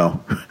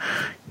 So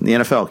the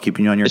NFL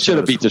keeping you on your toes. They should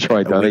have beat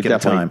Detroit, though.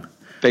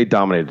 They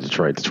dominated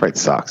Detroit. Detroit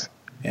sucks.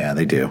 Yeah,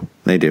 they do.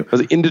 They do. It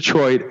was in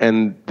Detroit,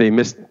 and they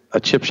missed a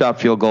chip shot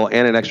field goal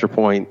and an extra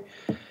point.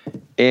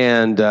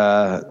 And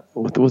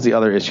what was the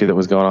other issue that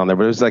was going on there?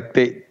 But it was like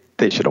they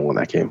should have won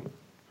that game.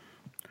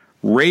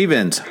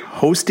 Ravens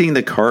hosting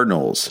the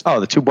Cardinals. Oh,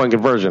 the 2-point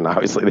conversion.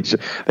 Obviously,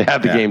 they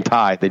had the game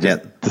tied. They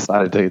just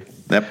decided to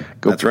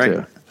go. That's right.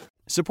 2.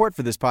 Support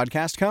for this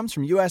podcast comes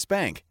from U.S.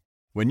 Bank.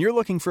 When you're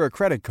looking for a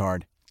credit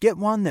card, get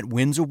one that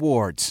wins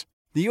awards.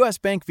 The U.S.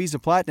 Bank Visa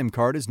Platinum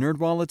Card is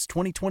NerdWallet's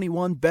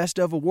 2021 Best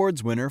of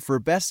Awards winner for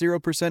Best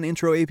 0%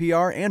 Intro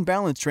APR and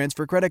Balance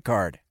Transfer Credit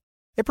Card.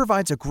 It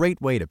provides a great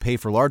way to pay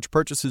for large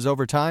purchases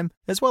over time,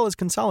 as well as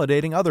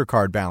consolidating other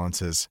card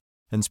balances.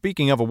 And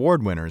speaking of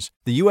award winners,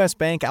 the U.S.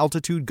 Bank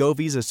Altitude Go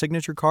Visa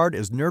Signature Card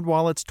is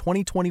NerdWallet's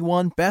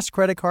 2021 Best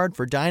Credit Card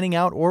for dining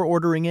out or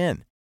ordering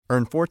in.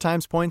 Earn 4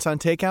 times points on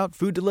takeout,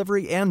 food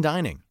delivery, and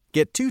dining.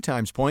 Get 2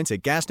 times points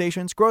at gas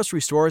stations,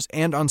 grocery stores,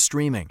 and on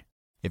streaming.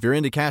 If you're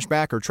into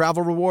cashback or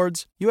travel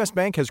rewards, U.S.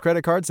 Bank has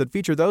credit cards that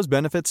feature those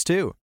benefits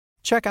too.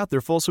 Check out their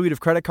full suite of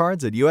credit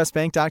cards at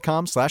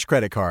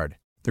usbank.com/creditcard.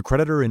 The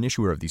creditor and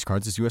issuer of these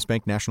cards is U.S.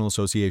 Bank National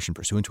Association,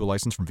 pursuant to a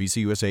license from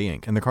Visa USA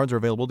Inc., and the cards are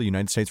available to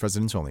United States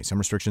residents only. Some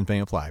restrictions may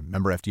apply.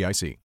 Member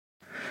FDIC.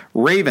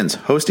 Ravens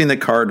hosting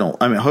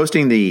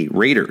the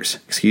Raiders.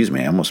 Excuse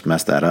me, I almost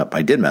messed that up.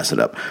 I did mess it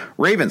up.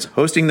 Ravens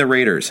hosting the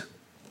Raiders.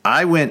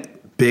 I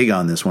went big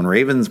on this one.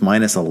 Ravens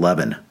minus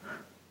 11.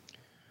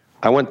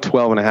 I went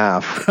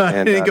 12.5.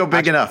 And didn't go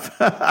big enough.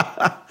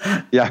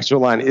 The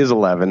actual line is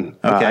 11.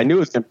 Okay. I knew it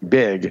was going to be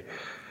big.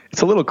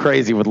 It's a little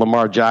crazy with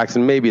Lamar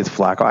Jackson. Maybe it's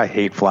Flacco. I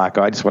hate Flacco.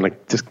 I just want to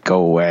just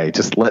go away.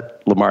 Just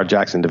let Lamar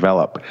Jackson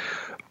develop.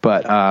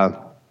 But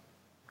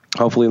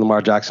hopefully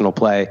Lamar Jackson will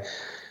play.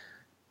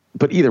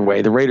 But either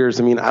way, the Raiders,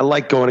 I mean, I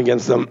like going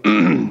against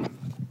them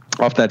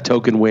off that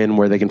token win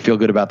where they can feel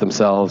good about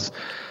themselves.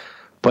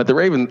 But the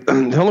Ravens,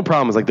 the only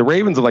problem is like the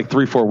Ravens of like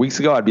 3-4 weeks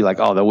ago, I'd be like,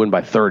 oh, they'll win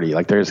by 30.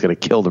 Like they're just going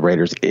to kill the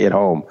Raiders at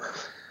home.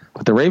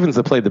 But the Ravens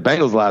that played the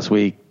Bengals last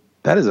week,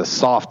 that is a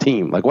soft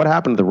team. Like what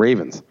happened to the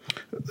Ravens?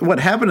 What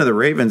happened to the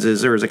Ravens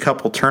is there was a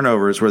couple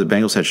turnovers where the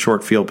Bengals had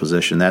short field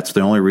position. That's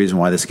the only reason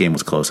why this game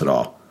was close at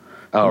all.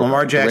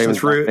 Lamar Jackson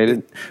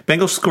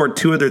Bengals scored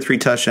 2 of their 3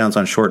 touchdowns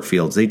on short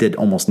fields. They did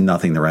almost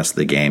nothing the rest of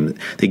the game.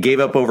 They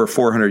gave up over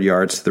 400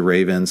 yards to the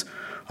Ravens.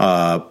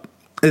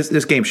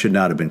 This game should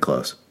not have been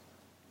close.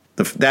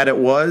 That it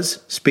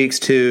was speaks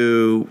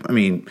to, I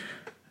mean,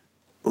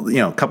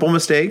 a couple of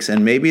mistakes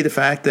and maybe the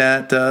fact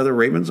that the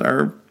Ravens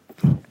are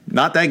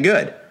not that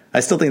good. I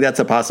still think that's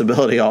a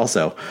possibility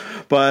also.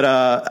 But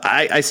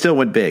I still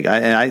went big.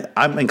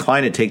 I'm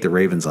inclined to take the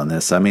Ravens on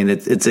this. I mean,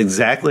 it's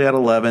exactly at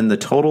 11. The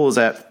total is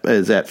at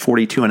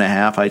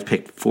 42.5. I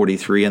picked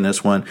 43 in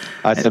this one.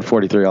 I said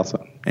 43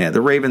 also. Yeah, the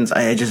Ravens,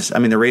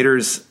 the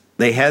Raiders,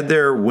 they had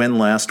their win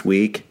last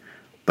week,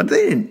 but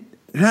they're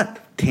not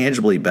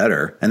tangibly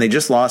better. And they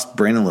just lost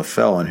Brandon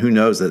LaFell, and who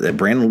knows that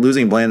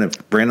losing Brandon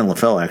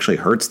LaFell actually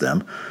hurts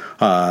them.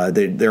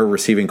 Their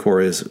receiving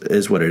core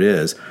is what it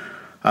is.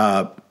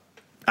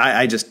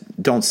 I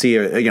just don't see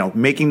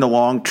making the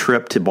long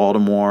trip to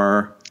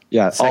Baltimore.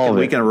 Yeah, second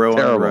week in a row on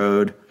the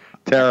road.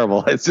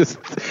 Terrible. It's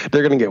just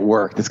they're going to get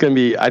worked. It's going to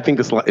be. I think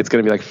it's going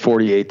to be like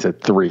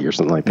 48-3 or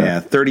something like that.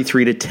 Yeah,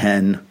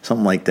 33-10,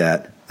 something like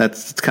that.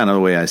 That's kind of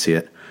the way I see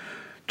it.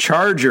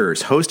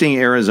 Chargers hosting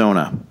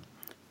Arizona.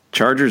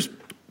 Chargers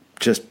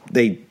just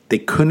they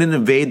couldn't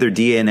evade their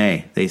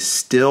DNA. They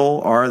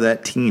still are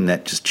that team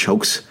that just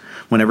chokes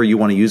whenever you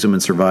want to use them in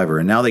Survivor.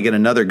 And now they get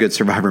another good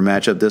Survivor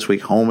matchup this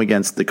week, home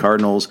against the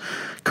Cardinals.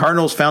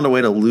 Cardinals found a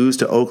way to lose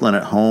to Oakland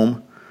at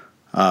home.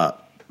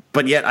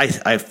 But yet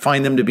I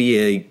find them to be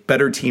a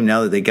better team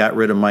now that they got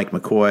rid of Mike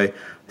McCoy.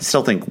 I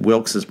still think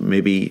Wilkes is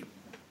maybe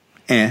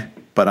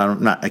but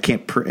I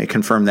can't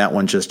confirm that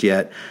one just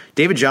yet.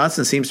 David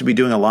Johnson seems to be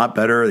doing a lot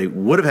better. They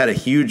would have had a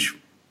huge,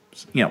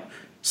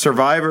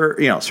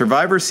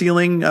 Survivor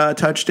ceiling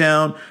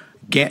touchdown,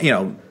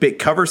 big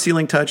cover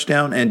ceiling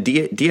touchdown, and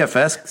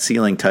DFS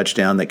ceiling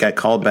touchdown that got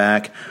called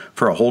back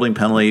for a holding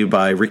penalty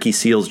by Ricky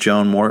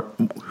Seals-Jones,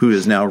 who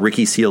is now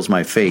Ricky Seals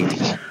My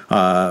Fate.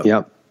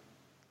 Yep.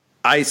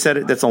 I said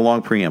it. That's a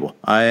long preamble.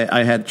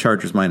 I had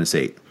Chargers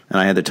 -8, and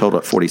I had the total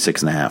at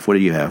 46.5. What do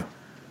you have?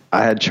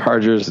 I had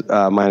Chargers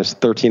minus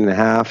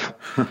 13.5.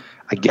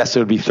 I guess it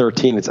would be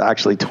 13. It's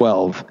actually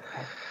 12.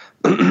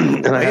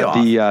 And I have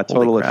the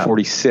total at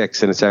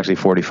 46, and it's actually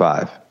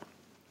 45.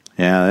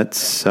 Yeah,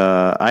 that's.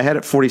 I had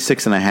it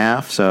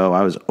 46.5, so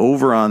I was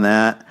over on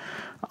that,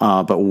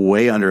 but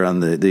way under on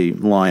the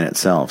line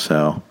itself.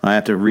 So I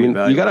have to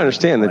reevaluate. You got to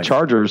understand the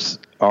Chargers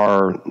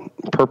are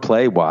per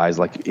play wise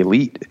like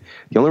elite.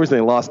 The only reason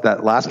they lost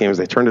that last game is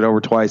they turned it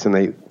over twice and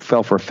they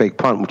fell for a fake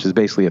punt, which is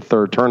basically a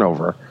third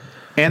turnover.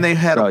 And they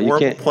had a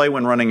horrible play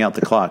when running out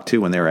the clock,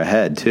 too, when they were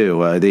ahead,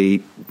 too.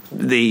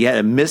 They had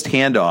a missed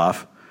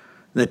handoff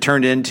that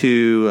turned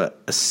into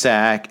a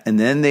sack, and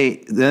then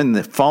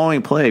the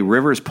following play,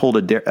 Rivers pulled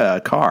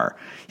a car.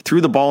 He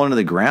threw the ball into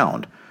the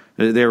ground.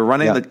 They were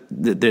running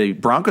the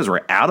Broncos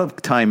were out of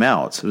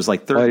timeouts. It was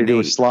like 30. All you do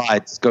is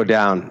slide, just go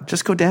down.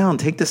 Just go down,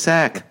 take the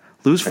sack,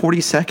 lose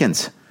 40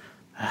 seconds.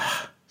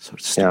 So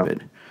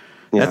stupid.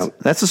 Yeah.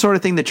 That's the sort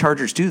of thing the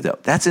Chargers do, though.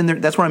 That's in there.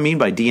 That's what I mean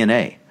by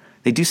DNA.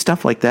 They do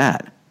stuff like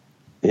that.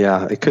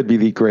 Yeah, it could be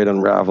the great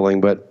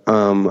unraveling, but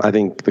I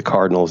think the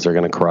Cardinals are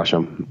going to crush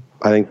them.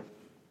 I think.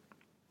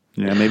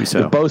 Yeah, maybe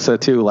so. With Bosa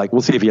too. Like,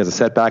 we'll see if he has a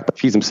setback, but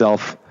if he's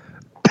himself,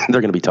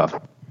 they're going to be tough.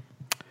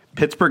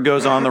 Pittsburgh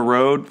goes on the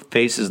road,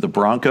 faces the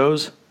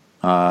Broncos.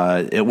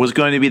 It was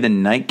going to be the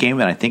night game,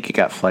 and I think it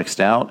got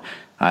flexed out.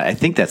 I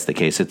think that's the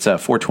case. It's a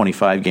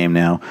 4:25 game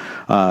now.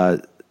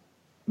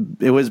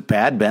 It was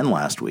Bad Ben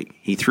last week.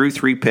 He threw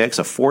 3 picks.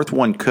 A fourth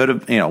one could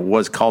have,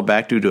 was called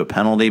back due to a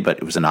penalty, but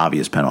it was an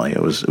obvious penalty.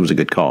 It was a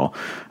good call.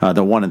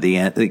 The one at the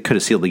end, it could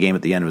have sealed the game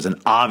at the end. It was an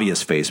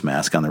obvious face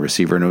mask on the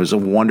receiver, and it was a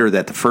wonder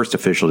that the first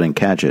official didn't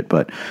catch it.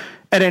 But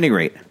at any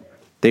rate,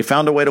 they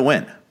found a way to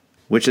win,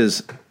 which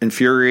is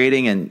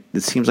infuriating, and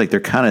it seems like they're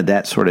kind of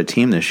that sort of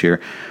team this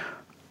year.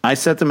 I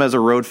set them as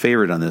a road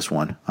favorite on this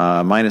one,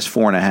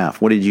 -4.5.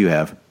 What did you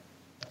have?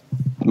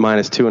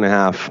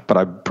 -2.5, but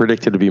I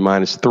predicted to be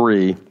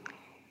 -3.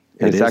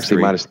 And it's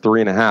actually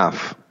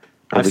 -3.5.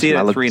 I've seen it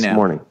at 3 now.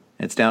 Morning.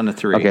 It's down to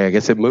 3. Okay, I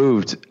guess it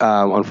moved.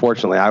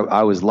 Unfortunately,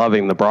 I was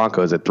loving the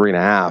Broncos at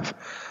 3.5.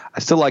 I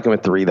still like them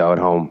at 3 though at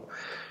home.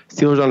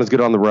 Steelers aren't as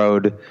good on the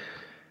road.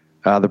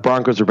 The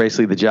Broncos are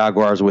basically the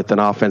Jaguars with an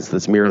offense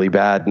that's merely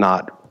bad,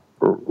 not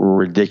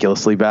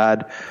ridiculously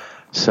bad.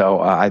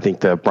 So I think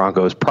the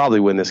Broncos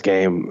probably win this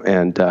game,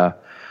 and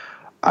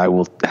I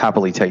will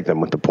happily take them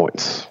with the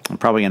points. I'm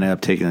probably going to end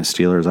up taking the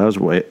Steelers.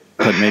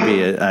 But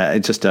maybe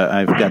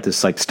I've got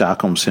this like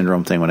Stockholm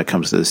syndrome thing when it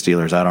comes to the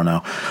Steelers. I don't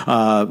know.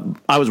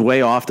 I was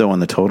way off though on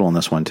the total on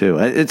this one too.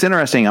 It's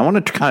interesting. I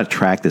want to kind of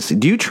track this.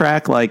 Do you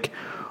track like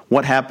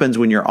what happens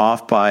when you're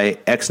off by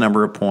X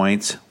number of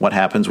points? What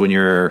happens when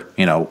you're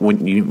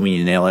when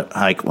you nail it?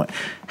 Like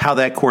how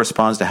that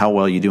corresponds to how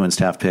well you do in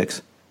staff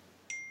picks?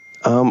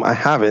 I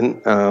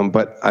haven't,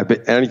 but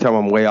anytime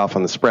I'm way off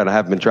on the spread, I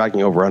haven't been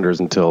tracking over-unders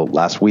until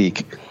last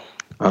week.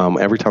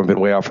 Every time I've been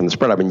way off on the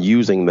spread, I've been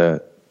using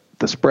the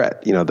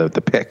spread,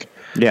 the pick.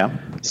 Yeah.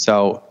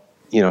 So,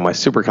 my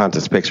super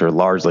contest picks are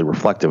largely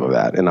reflective of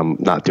that, and I'm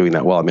not doing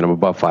that well. I mean, I'm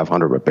above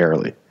 500, but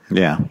barely.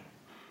 Yeah.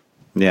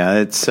 Yeah,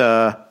 it's.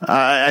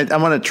 I'm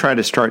going to try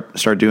to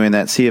start doing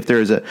that. See if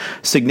there's a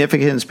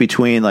significance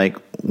between like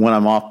when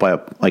I'm off by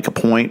a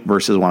point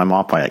versus when I'm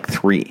off by like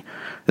 3.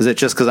 Is it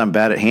just because I'm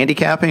bad at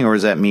handicapping, or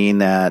does that mean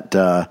that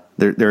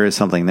there is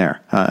something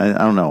there? I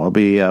don't know. It'll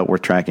be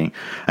worth tracking.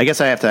 I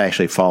guess I have to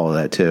actually follow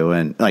that too,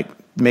 and like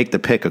make the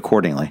pick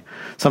accordingly.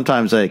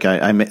 Sometimes like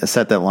I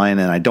set that line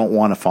and I don't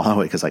want to follow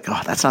it because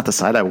that's not the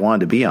side I wanted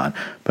to be on,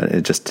 but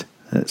it just.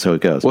 So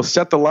it goes. Well,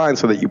 set the line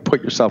so that you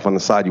put yourself on the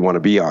side you want to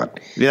be on.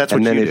 Yeah, that's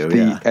what you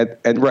do.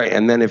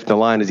 And then if the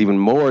line is even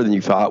more than you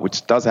thought,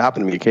 which does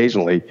happen to me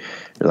occasionally,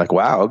 you're like,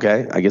 wow,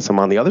 okay, I guess I'm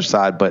on the other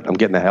side, but I'm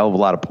getting a hell of a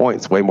lot of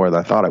points, way more than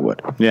I thought I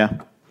would. Yeah,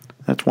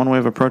 that's one way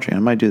of approaching it. I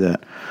might do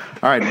that.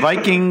 All right,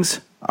 Vikings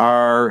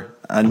are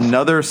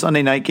another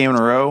Sunday night game in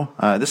a row.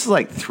 This is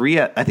like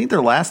 3. I think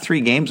their last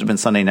 3 games have been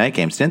Sunday night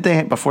games. Didn't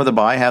they, before the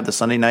bye, have the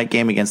Sunday night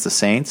game against the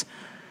Saints?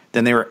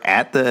 Then they were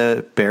at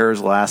the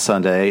Bears last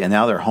Sunday, and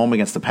now they're home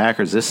against the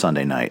Packers this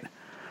Sunday night.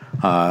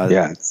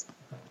 It's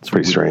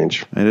pretty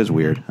strange. It is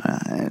weird.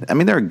 I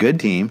mean, they're a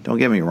good team. Don't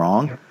get me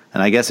wrong.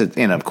 And I guess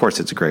of course,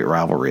 it's a great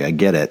rivalry. I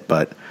get it.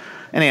 But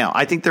anyhow,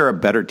 I think they're a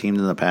better team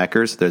than the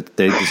Packers. They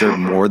deserve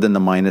more than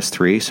the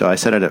 -3. So I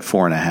set it at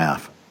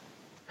 4.5.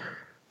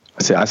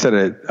 See, I set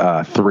it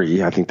at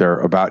 3. I think they're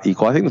about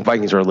equal. I think the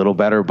Vikings are a little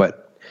better,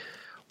 but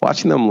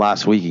watching them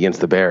last week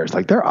against the Bears,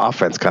 like their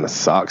offense kind of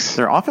sucks.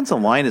 Their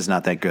offensive line is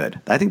not that good.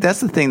 I think that's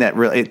the thing that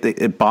really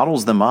it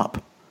bottles them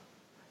up.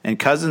 And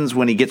Cousins,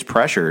 when he gets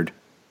pressured,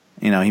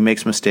 he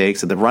makes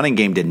mistakes. The running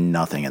game did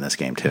nothing in this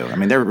game too. I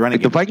mean, they're running.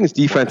 The Vikings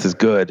defense is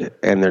good,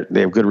 and they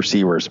have good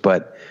receivers,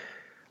 but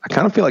I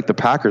kind of feel like the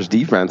Packers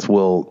defense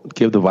will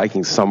give the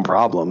Vikings some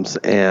problems.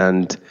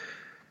 And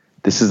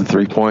this is a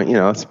 3-point.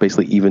 It's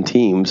basically even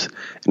teams,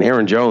 and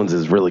Aaron Jones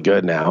is really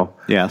good now.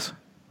 Yes.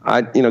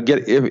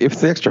 If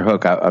it's the extra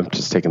hook, I'm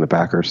just taking the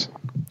Packers.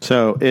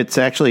 So it's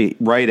actually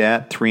right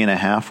at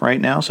 3.5 right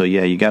now. So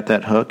yeah, you got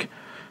that hook.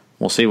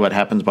 We'll see what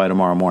happens by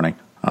tomorrow morning.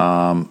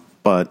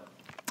 But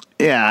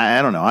yeah, I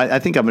don't know. I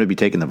think I'm going to be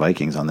taking the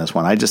Vikings on this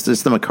one.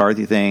 It's the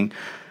McCarthy thing.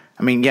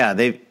 I mean, yeah,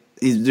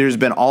 there's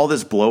been all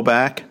this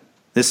blowback.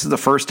 This is the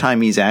first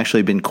time he's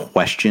actually been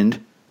questioned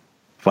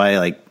by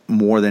like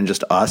more than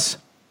just us.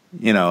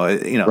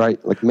 Right?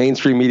 Like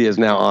mainstream media is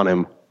now on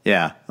him.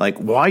 Yeah, like,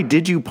 why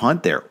did you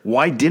punt there?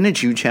 Why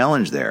didn't you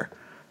challenge there?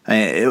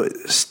 It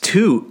was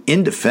 2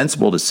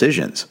 indefensible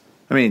decisions.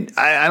 I mean,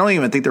 I don't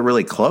even think they're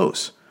really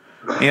close.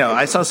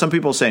 I saw some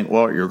people saying,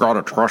 well, you got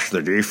to trust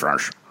the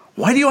defense.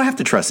 Why do you have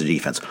to trust the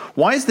defense?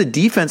 Why is the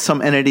defense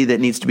some entity that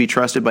needs to be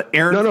trusted, but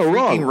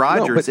Aaron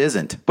Rodgers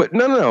isn't? But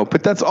no.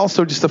 But that's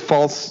also just a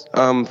false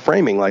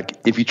framing. Like,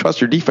 if you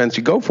trust your defense,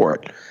 you go for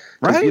it.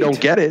 Right. If you don't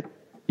get it,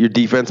 your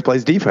defense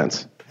plays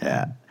defense.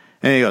 Yeah.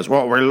 And he goes,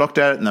 well, we looked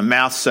at it and the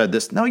math said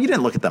this. No, you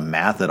didn't look at the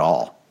math at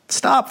all.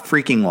 Stop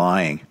freaking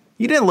lying.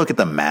 You didn't look at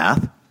the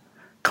math.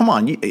 Come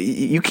on.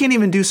 You can't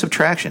even do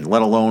subtraction,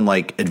 let alone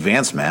like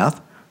advanced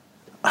math.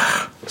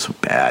 So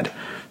bad.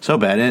 So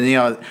bad.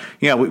 And,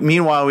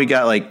 meanwhile, we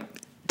got like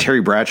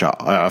Terry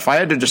Bradshaw. If I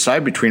had to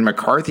decide between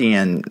McCarthy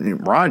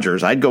and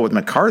Rodgers, I'd go with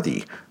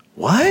McCarthy.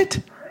 What?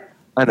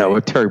 I know,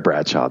 Terry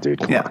Bradshaw, dude.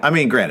 Come on. I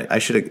mean, granted, I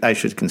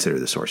should consider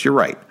the source. You're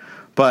right.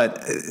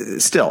 But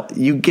still,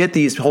 you get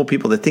these whole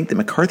people that think that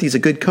McCarthy's a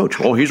good coach.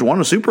 Oh, he's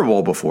won a Super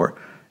Bowl before.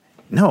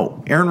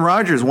 No, Aaron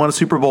Rodgers won a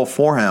Super Bowl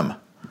for him.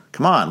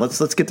 Come on,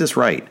 let's get this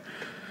right.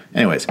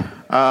 Anyways,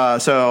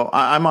 so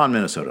I'm on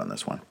Minnesota on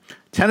this one.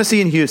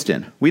 Tennessee and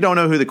Houston. We don't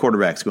know who the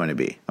quarterback's going to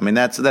be. I mean,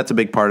 that's a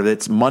big part of it.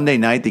 It's Monday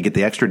night. They get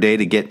the extra day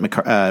to get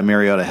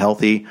Mariota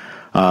healthy.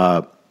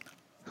 I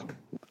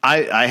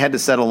had to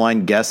set a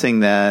line guessing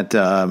that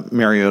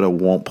Mariota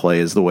won't play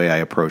is the way I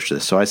approached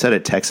this. So I said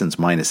it Texans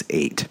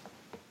 -8.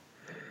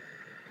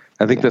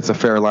 I think that's a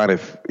fair line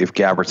if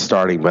Gabbert's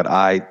starting, but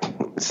I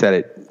said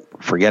it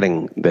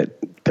forgetting that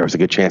there was a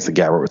good chance that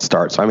Gabbert would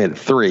start. So I made it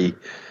 3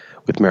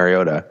 with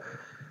Mariota,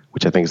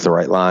 which I think is the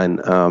right line.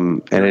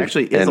 And it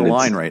actually is a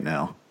line right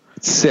now.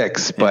 It's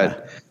 6,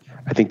 but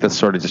I think that's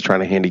sort of just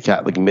trying to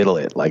handicap, like middle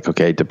it, like,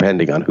 okay,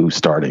 depending on who's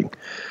starting.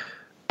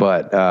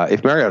 But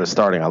if Mariota's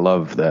starting, I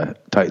love the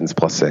Titans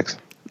 +6.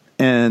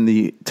 And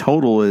the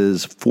total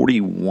is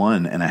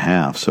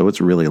 41.5, so it's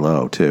really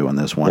low, too, on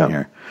this one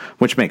here,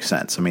 which makes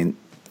sense. I mean,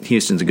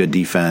 Houston's a good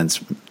defense.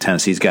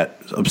 Tennessee's got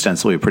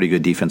ostensibly a pretty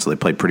good defense, so they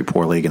played pretty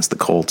poorly against the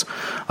Colts.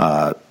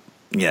 I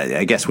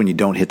guess when you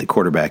don't hit the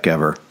quarterback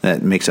ever,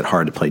 that makes it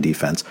hard to play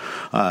defense.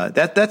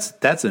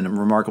 That's a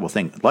remarkable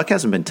thing. Luck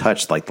hasn't been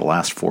touched like the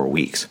last 4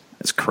 weeks.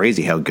 It's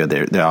crazy how good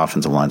their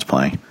offensive line's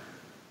playing.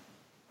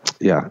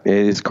 Yeah, it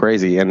is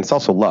crazy, and it's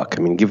also luck.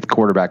 I mean, give the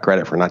quarterback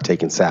credit for not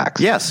taking sacks.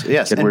 Yes,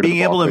 and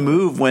being able to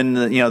move when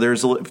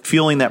there's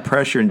feeling that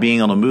pressure and being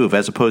able to move,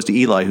 as opposed to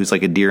Eli, who's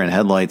like a deer in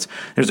headlights.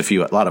 There's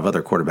a lot of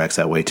other quarterbacks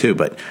that way too,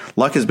 but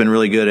Luck has been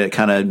really good at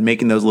kind of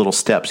making those little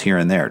steps here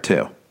and there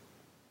too.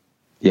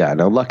 Yeah,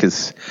 no, Luck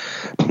is.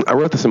 I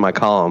wrote this in my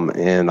column,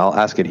 and I'll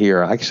ask it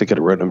here. I actually could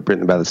have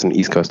written about this in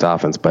East Coast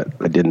offense, but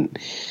I didn't.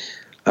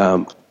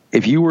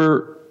 If you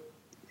were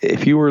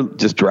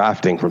just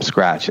drafting from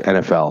scratch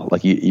NFL,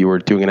 like you were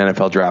doing an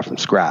NFL draft from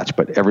scratch,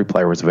 but every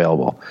player was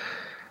available,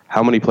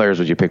 how many players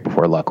would you pick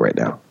before Luck right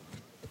now?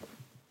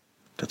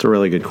 That's a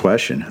really good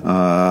question.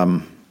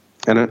 And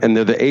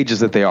they're the ages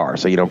that they are.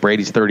 So,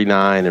 Brady's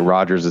 39 and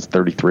Rodgers is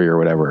 33 or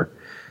whatever.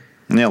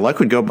 Yeah, Luck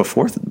would go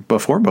before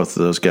both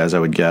of those guys, I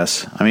would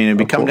guess. I mean,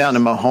 it'd come down to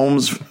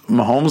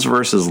Mahomes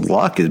versus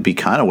Luck. It'd be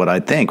kind of what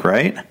I'd think,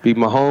 right? Be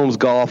Mahomes,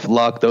 Goff,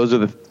 Luck. Those are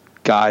the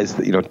guys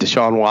that,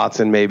 Deshaun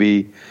Watson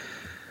maybe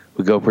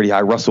would go pretty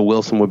high. Russell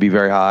Wilson would be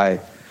very high.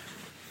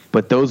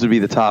 But those would be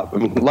the top. I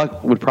mean,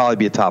 Luck would probably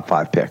be a top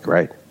 5 pick,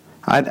 right?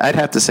 I'd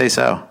have to say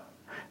so.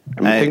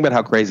 I mean, think about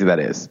how crazy that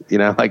is.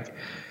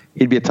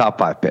 He'd be a top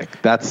 5 pick.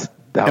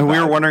 And we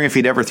were wondering if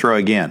he'd ever throw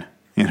again.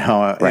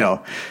 Right.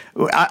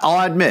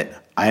 I'll admit,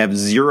 I have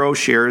 0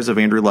 shares of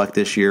Andrew Luck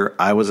this year.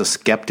 I was a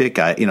skeptic.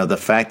 The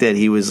fact that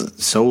he was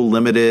so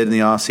limited in the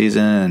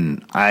offseason,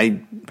 and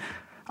I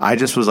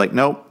just was like,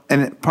 nope.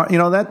 And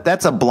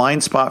that's a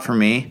blind spot for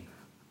me.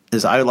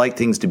 Is I like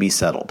things to be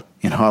settled.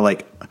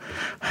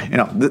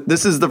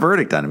 This is the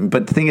verdict on him.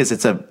 But the thing is,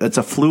 it's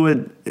a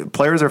fluid.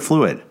 Players are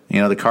fluid.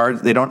 The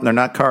cards they're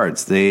not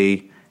cards.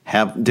 They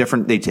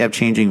have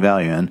changing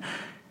value, and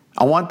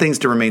I want things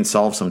to remain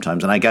solved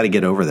sometimes, and I got to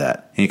get over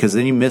that because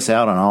then you miss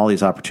out on all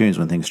these opportunities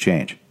when things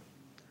change.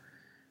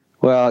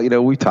 Well,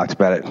 we talked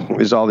about it.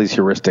 There's all these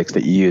heuristics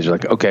that you use. You're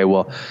like, okay,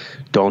 well,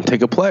 don't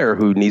take a player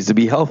who needs to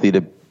be healthy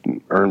to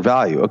earn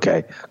value.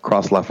 Okay,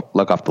 cross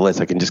Luck off the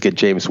list. I can just get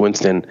Jameis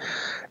Winston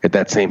at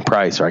that same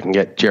price, or I can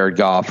get Jared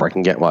Goff, or I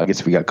can get, I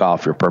guess if you got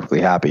Goff, you're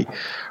perfectly happy.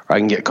 Or I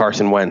can get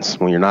Carson Wentz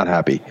when you're not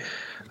happy.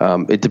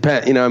 It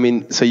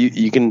depends, so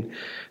you can,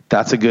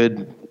 that's a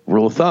good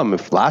rule of thumb.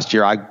 If last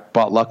year I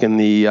bought Luck in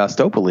the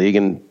Stopa League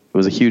and it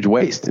was a huge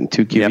waste in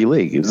 2 QB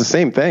league, it was the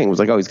same thing. It was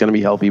like, oh, he's going to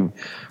be healthy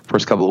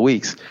first couple of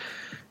weeks.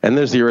 And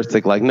there's the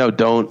heuristic like, no,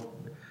 don't,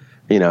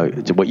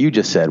 what you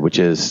just said, which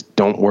is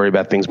don't worry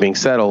about things being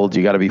settled.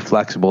 You got to be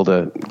flexible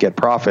to get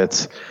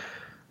profits.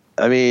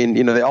 I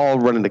mean, they all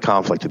run into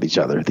conflict with each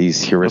other,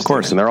 these heuristics, of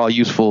course, and they're all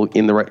useful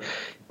in the right.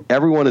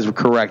 Everyone is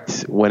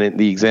correct when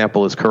the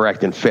example is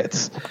correct and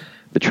fits.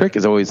 The trick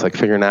is always like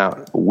figuring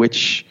out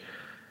which,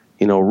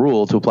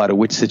 rule to apply to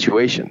which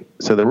situation.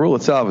 So the rule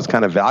itself is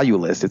kind of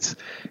valueless. It's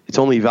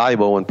only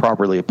valuable when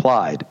properly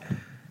applied.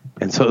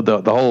 And so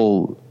the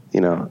whole,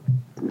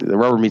 the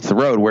rubber meets the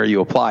road where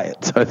you apply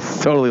it. So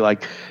it's totally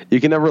like, you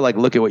can never like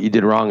look at what you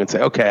did wrong and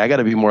say, okay, I got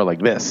to be more like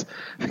this,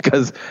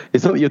 because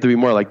it's not that you have to be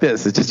more like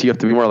this. It's just you have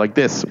to be more like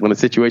this when a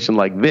situation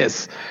like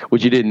this,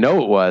 which you didn't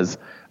know it was,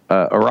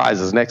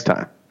 arises next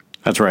time.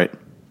 That's right.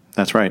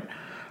 That's right.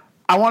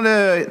 I want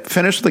to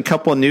finish with a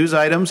couple of news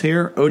items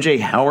here. O.J.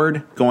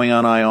 Howard going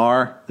on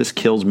IR. This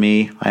kills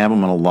me. I have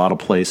him in a lot of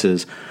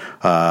places,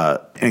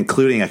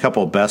 including a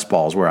couple of best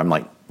balls where I'm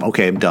like,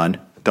 okay, I'm done.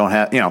 Don't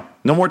have,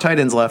 no more tight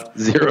ends left.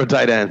 0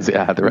 tight ends,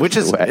 yeah. Which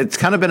is, it's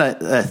kind of been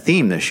a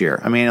theme this year.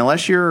 I mean,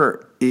 unless you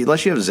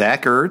have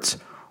Zach Ertz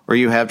or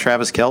you have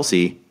Travis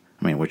Kelce,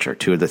 which are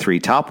 2 of the 3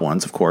 top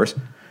ones, of course.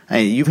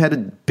 And you've had to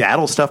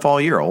battle stuff all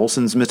year.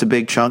 Olsen's missed a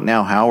big chunk.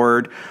 Now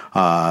Howard,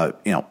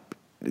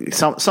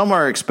 some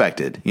are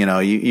expected.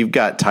 You've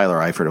got Tyler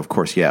Eifert, of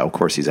course. Yeah, of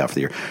course he's out for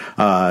the year.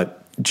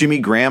 Jimmy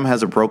Graham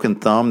has a broken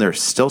thumb. They're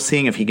still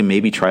seeing if he can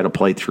maybe try to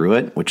play through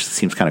it, which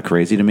seems kind of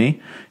crazy to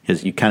me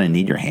because you kind of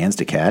need your hands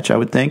to catch, I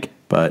would think.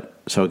 But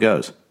so it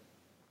goes.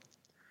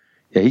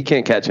 Yeah, he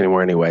can't catch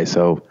anymore anyway.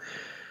 So,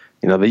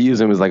 they use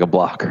him as like a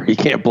blocker. He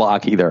can't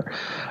block either.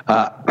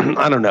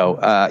 I don't know.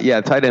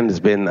 Tight end has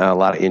been a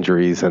lot of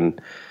injuries, and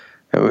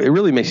it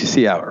really makes you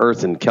see how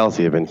Ertz and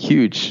Kelce have been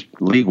huge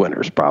league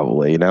winners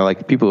probably.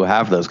 Like people who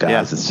have those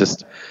guys, It's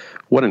just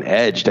what an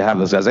edge to have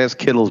those guys. I guess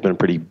Kittle's been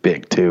pretty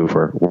big too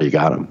for where you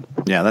got him.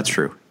 Yeah, that's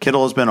true.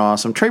 Kittle has been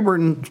awesome. Trey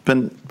Burton's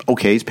been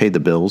okay. He's paid the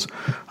bills.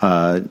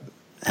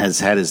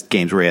 Has had his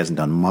games where he hasn't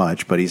done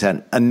much, but he's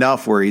had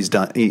enough where he's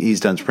done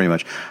pretty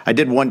much. I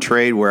did one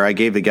trade where I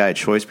gave the guy a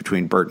choice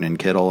between Burton and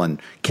Kittle, and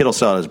Kittle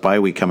saw his bye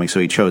week coming, so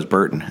he chose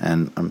Burton,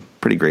 and I'm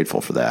pretty grateful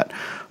for that.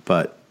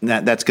 But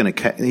he's going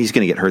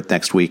to get hurt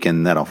next week,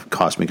 and that'll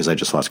cost me because I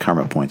just lost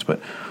karma points. But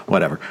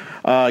whatever.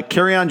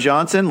 Kerryon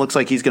Johnson looks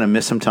like he's going to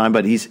miss some time,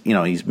 but he's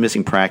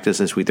missing practice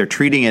this week. They're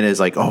treating it as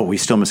like, oh,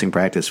 he's still missing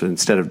practice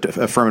instead of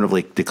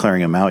affirmatively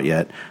declaring him out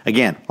yet.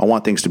 Again, I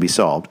want things to be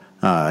solved.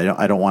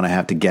 I don't want to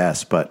have to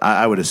guess, but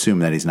I would assume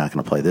that he's not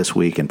going to play this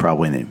week and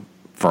probably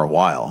for a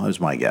while.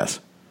 Is my guess.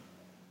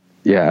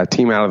 Yeah, a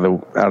team out of the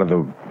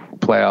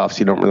playoffs,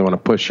 you don't really want to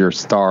push your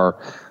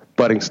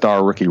budding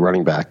star rookie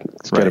running back.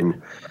 Let's get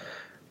him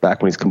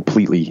back when he's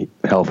completely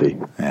healthy.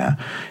 Yeah.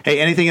 Hey,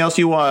 anything else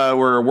you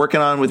were working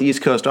on with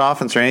East Coast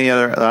offense, or any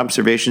other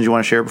observations you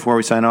want to share before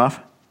we sign off?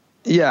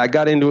 Yeah, I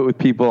got into it with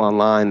people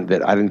online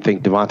that I didn't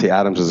think Devontae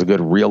Adams was a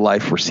good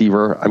real-life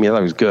receiver. I thought he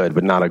was good,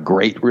 but not a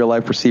great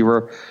real-life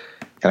receiver.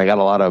 And I got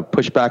a lot of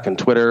pushback on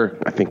Twitter,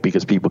 I think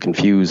because people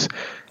confuse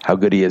how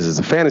good he is as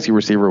a fantasy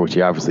receiver, which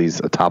he obviously is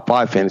a top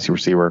 5 fantasy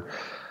receiver,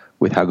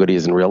 with how good he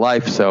is in real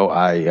life. So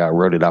I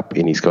wrote it up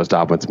in East Coast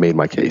Offense, made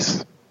my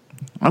case.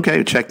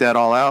 Okay, check that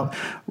all out.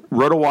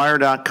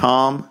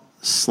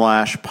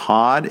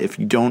 RotoWire.com/pod. If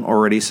you don't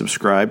already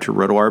subscribe to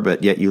RotoWire,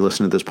 but yet you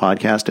listen to this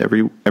podcast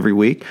every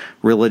week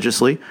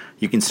religiously,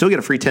 you can still get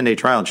a free 10-day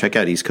trial and check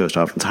out East Coast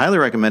Offense. Highly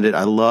recommend it.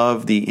 I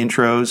love the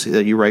intros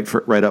that you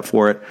write up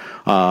for it,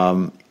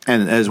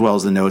 and as well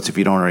as the notes. If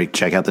you don't already,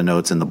 check out the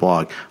notes in the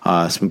blog.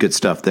 Some good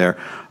stuff there.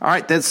 All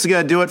right, that's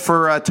going to do it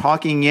for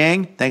Talking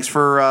Yang. Thanks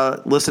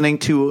for listening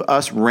to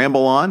us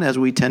ramble on, as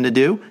we tend to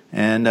do,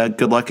 and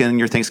good luck in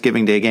your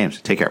Thanksgiving Day games.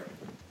 Take care.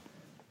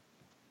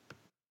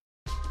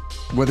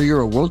 Whether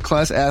you're a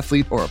world-class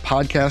athlete or a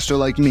podcaster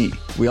like me,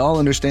 we all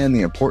understand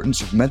the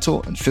importance of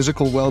mental and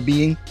physical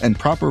well-being and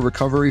proper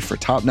recovery for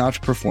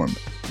top-notch performance.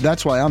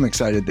 That's why I'm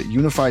excited that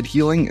Unified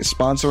Healing is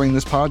sponsoring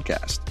this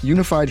podcast.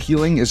 Unified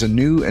Healing is a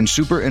new and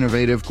super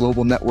innovative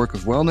global network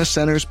of wellness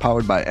centers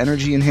powered by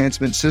Energy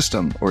Enhancement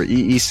System, or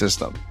EE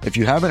System. If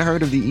you haven't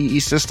heard of the EE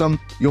System,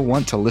 you'll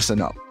want to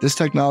listen up. This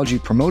technology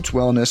promotes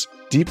wellness,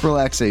 deep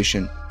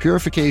relaxation,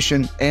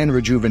 purification, and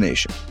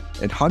rejuvenation.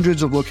 At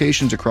hundreds of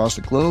locations across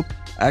the globe,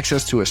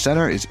 access to a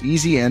center is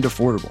easy and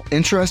affordable.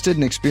 Interested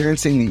in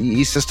experiencing the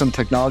EE System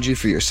technology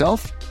for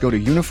yourself? Go to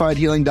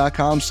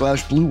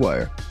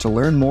unifiedhealing.com/bluewire to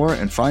learn more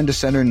and find a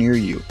center near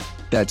you.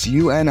 That's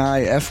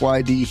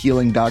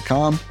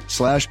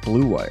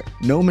unifydhealing.com/bluewire.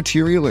 No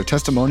material or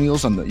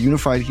testimonials on the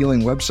Unified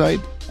Healing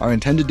website are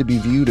intended to be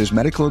viewed as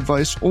medical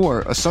advice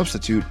or a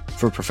substitute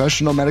for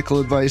professional medical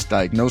advice,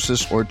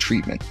 diagnosis, or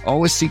treatment.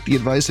 Always seek the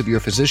advice of your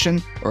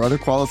physician or other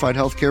qualified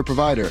healthcare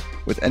provider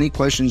with any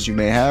questions you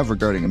may have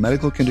regarding a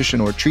medical condition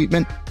or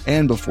treatment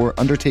and before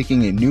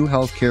undertaking a new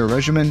healthcare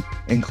regimen,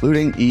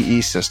 including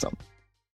EE System.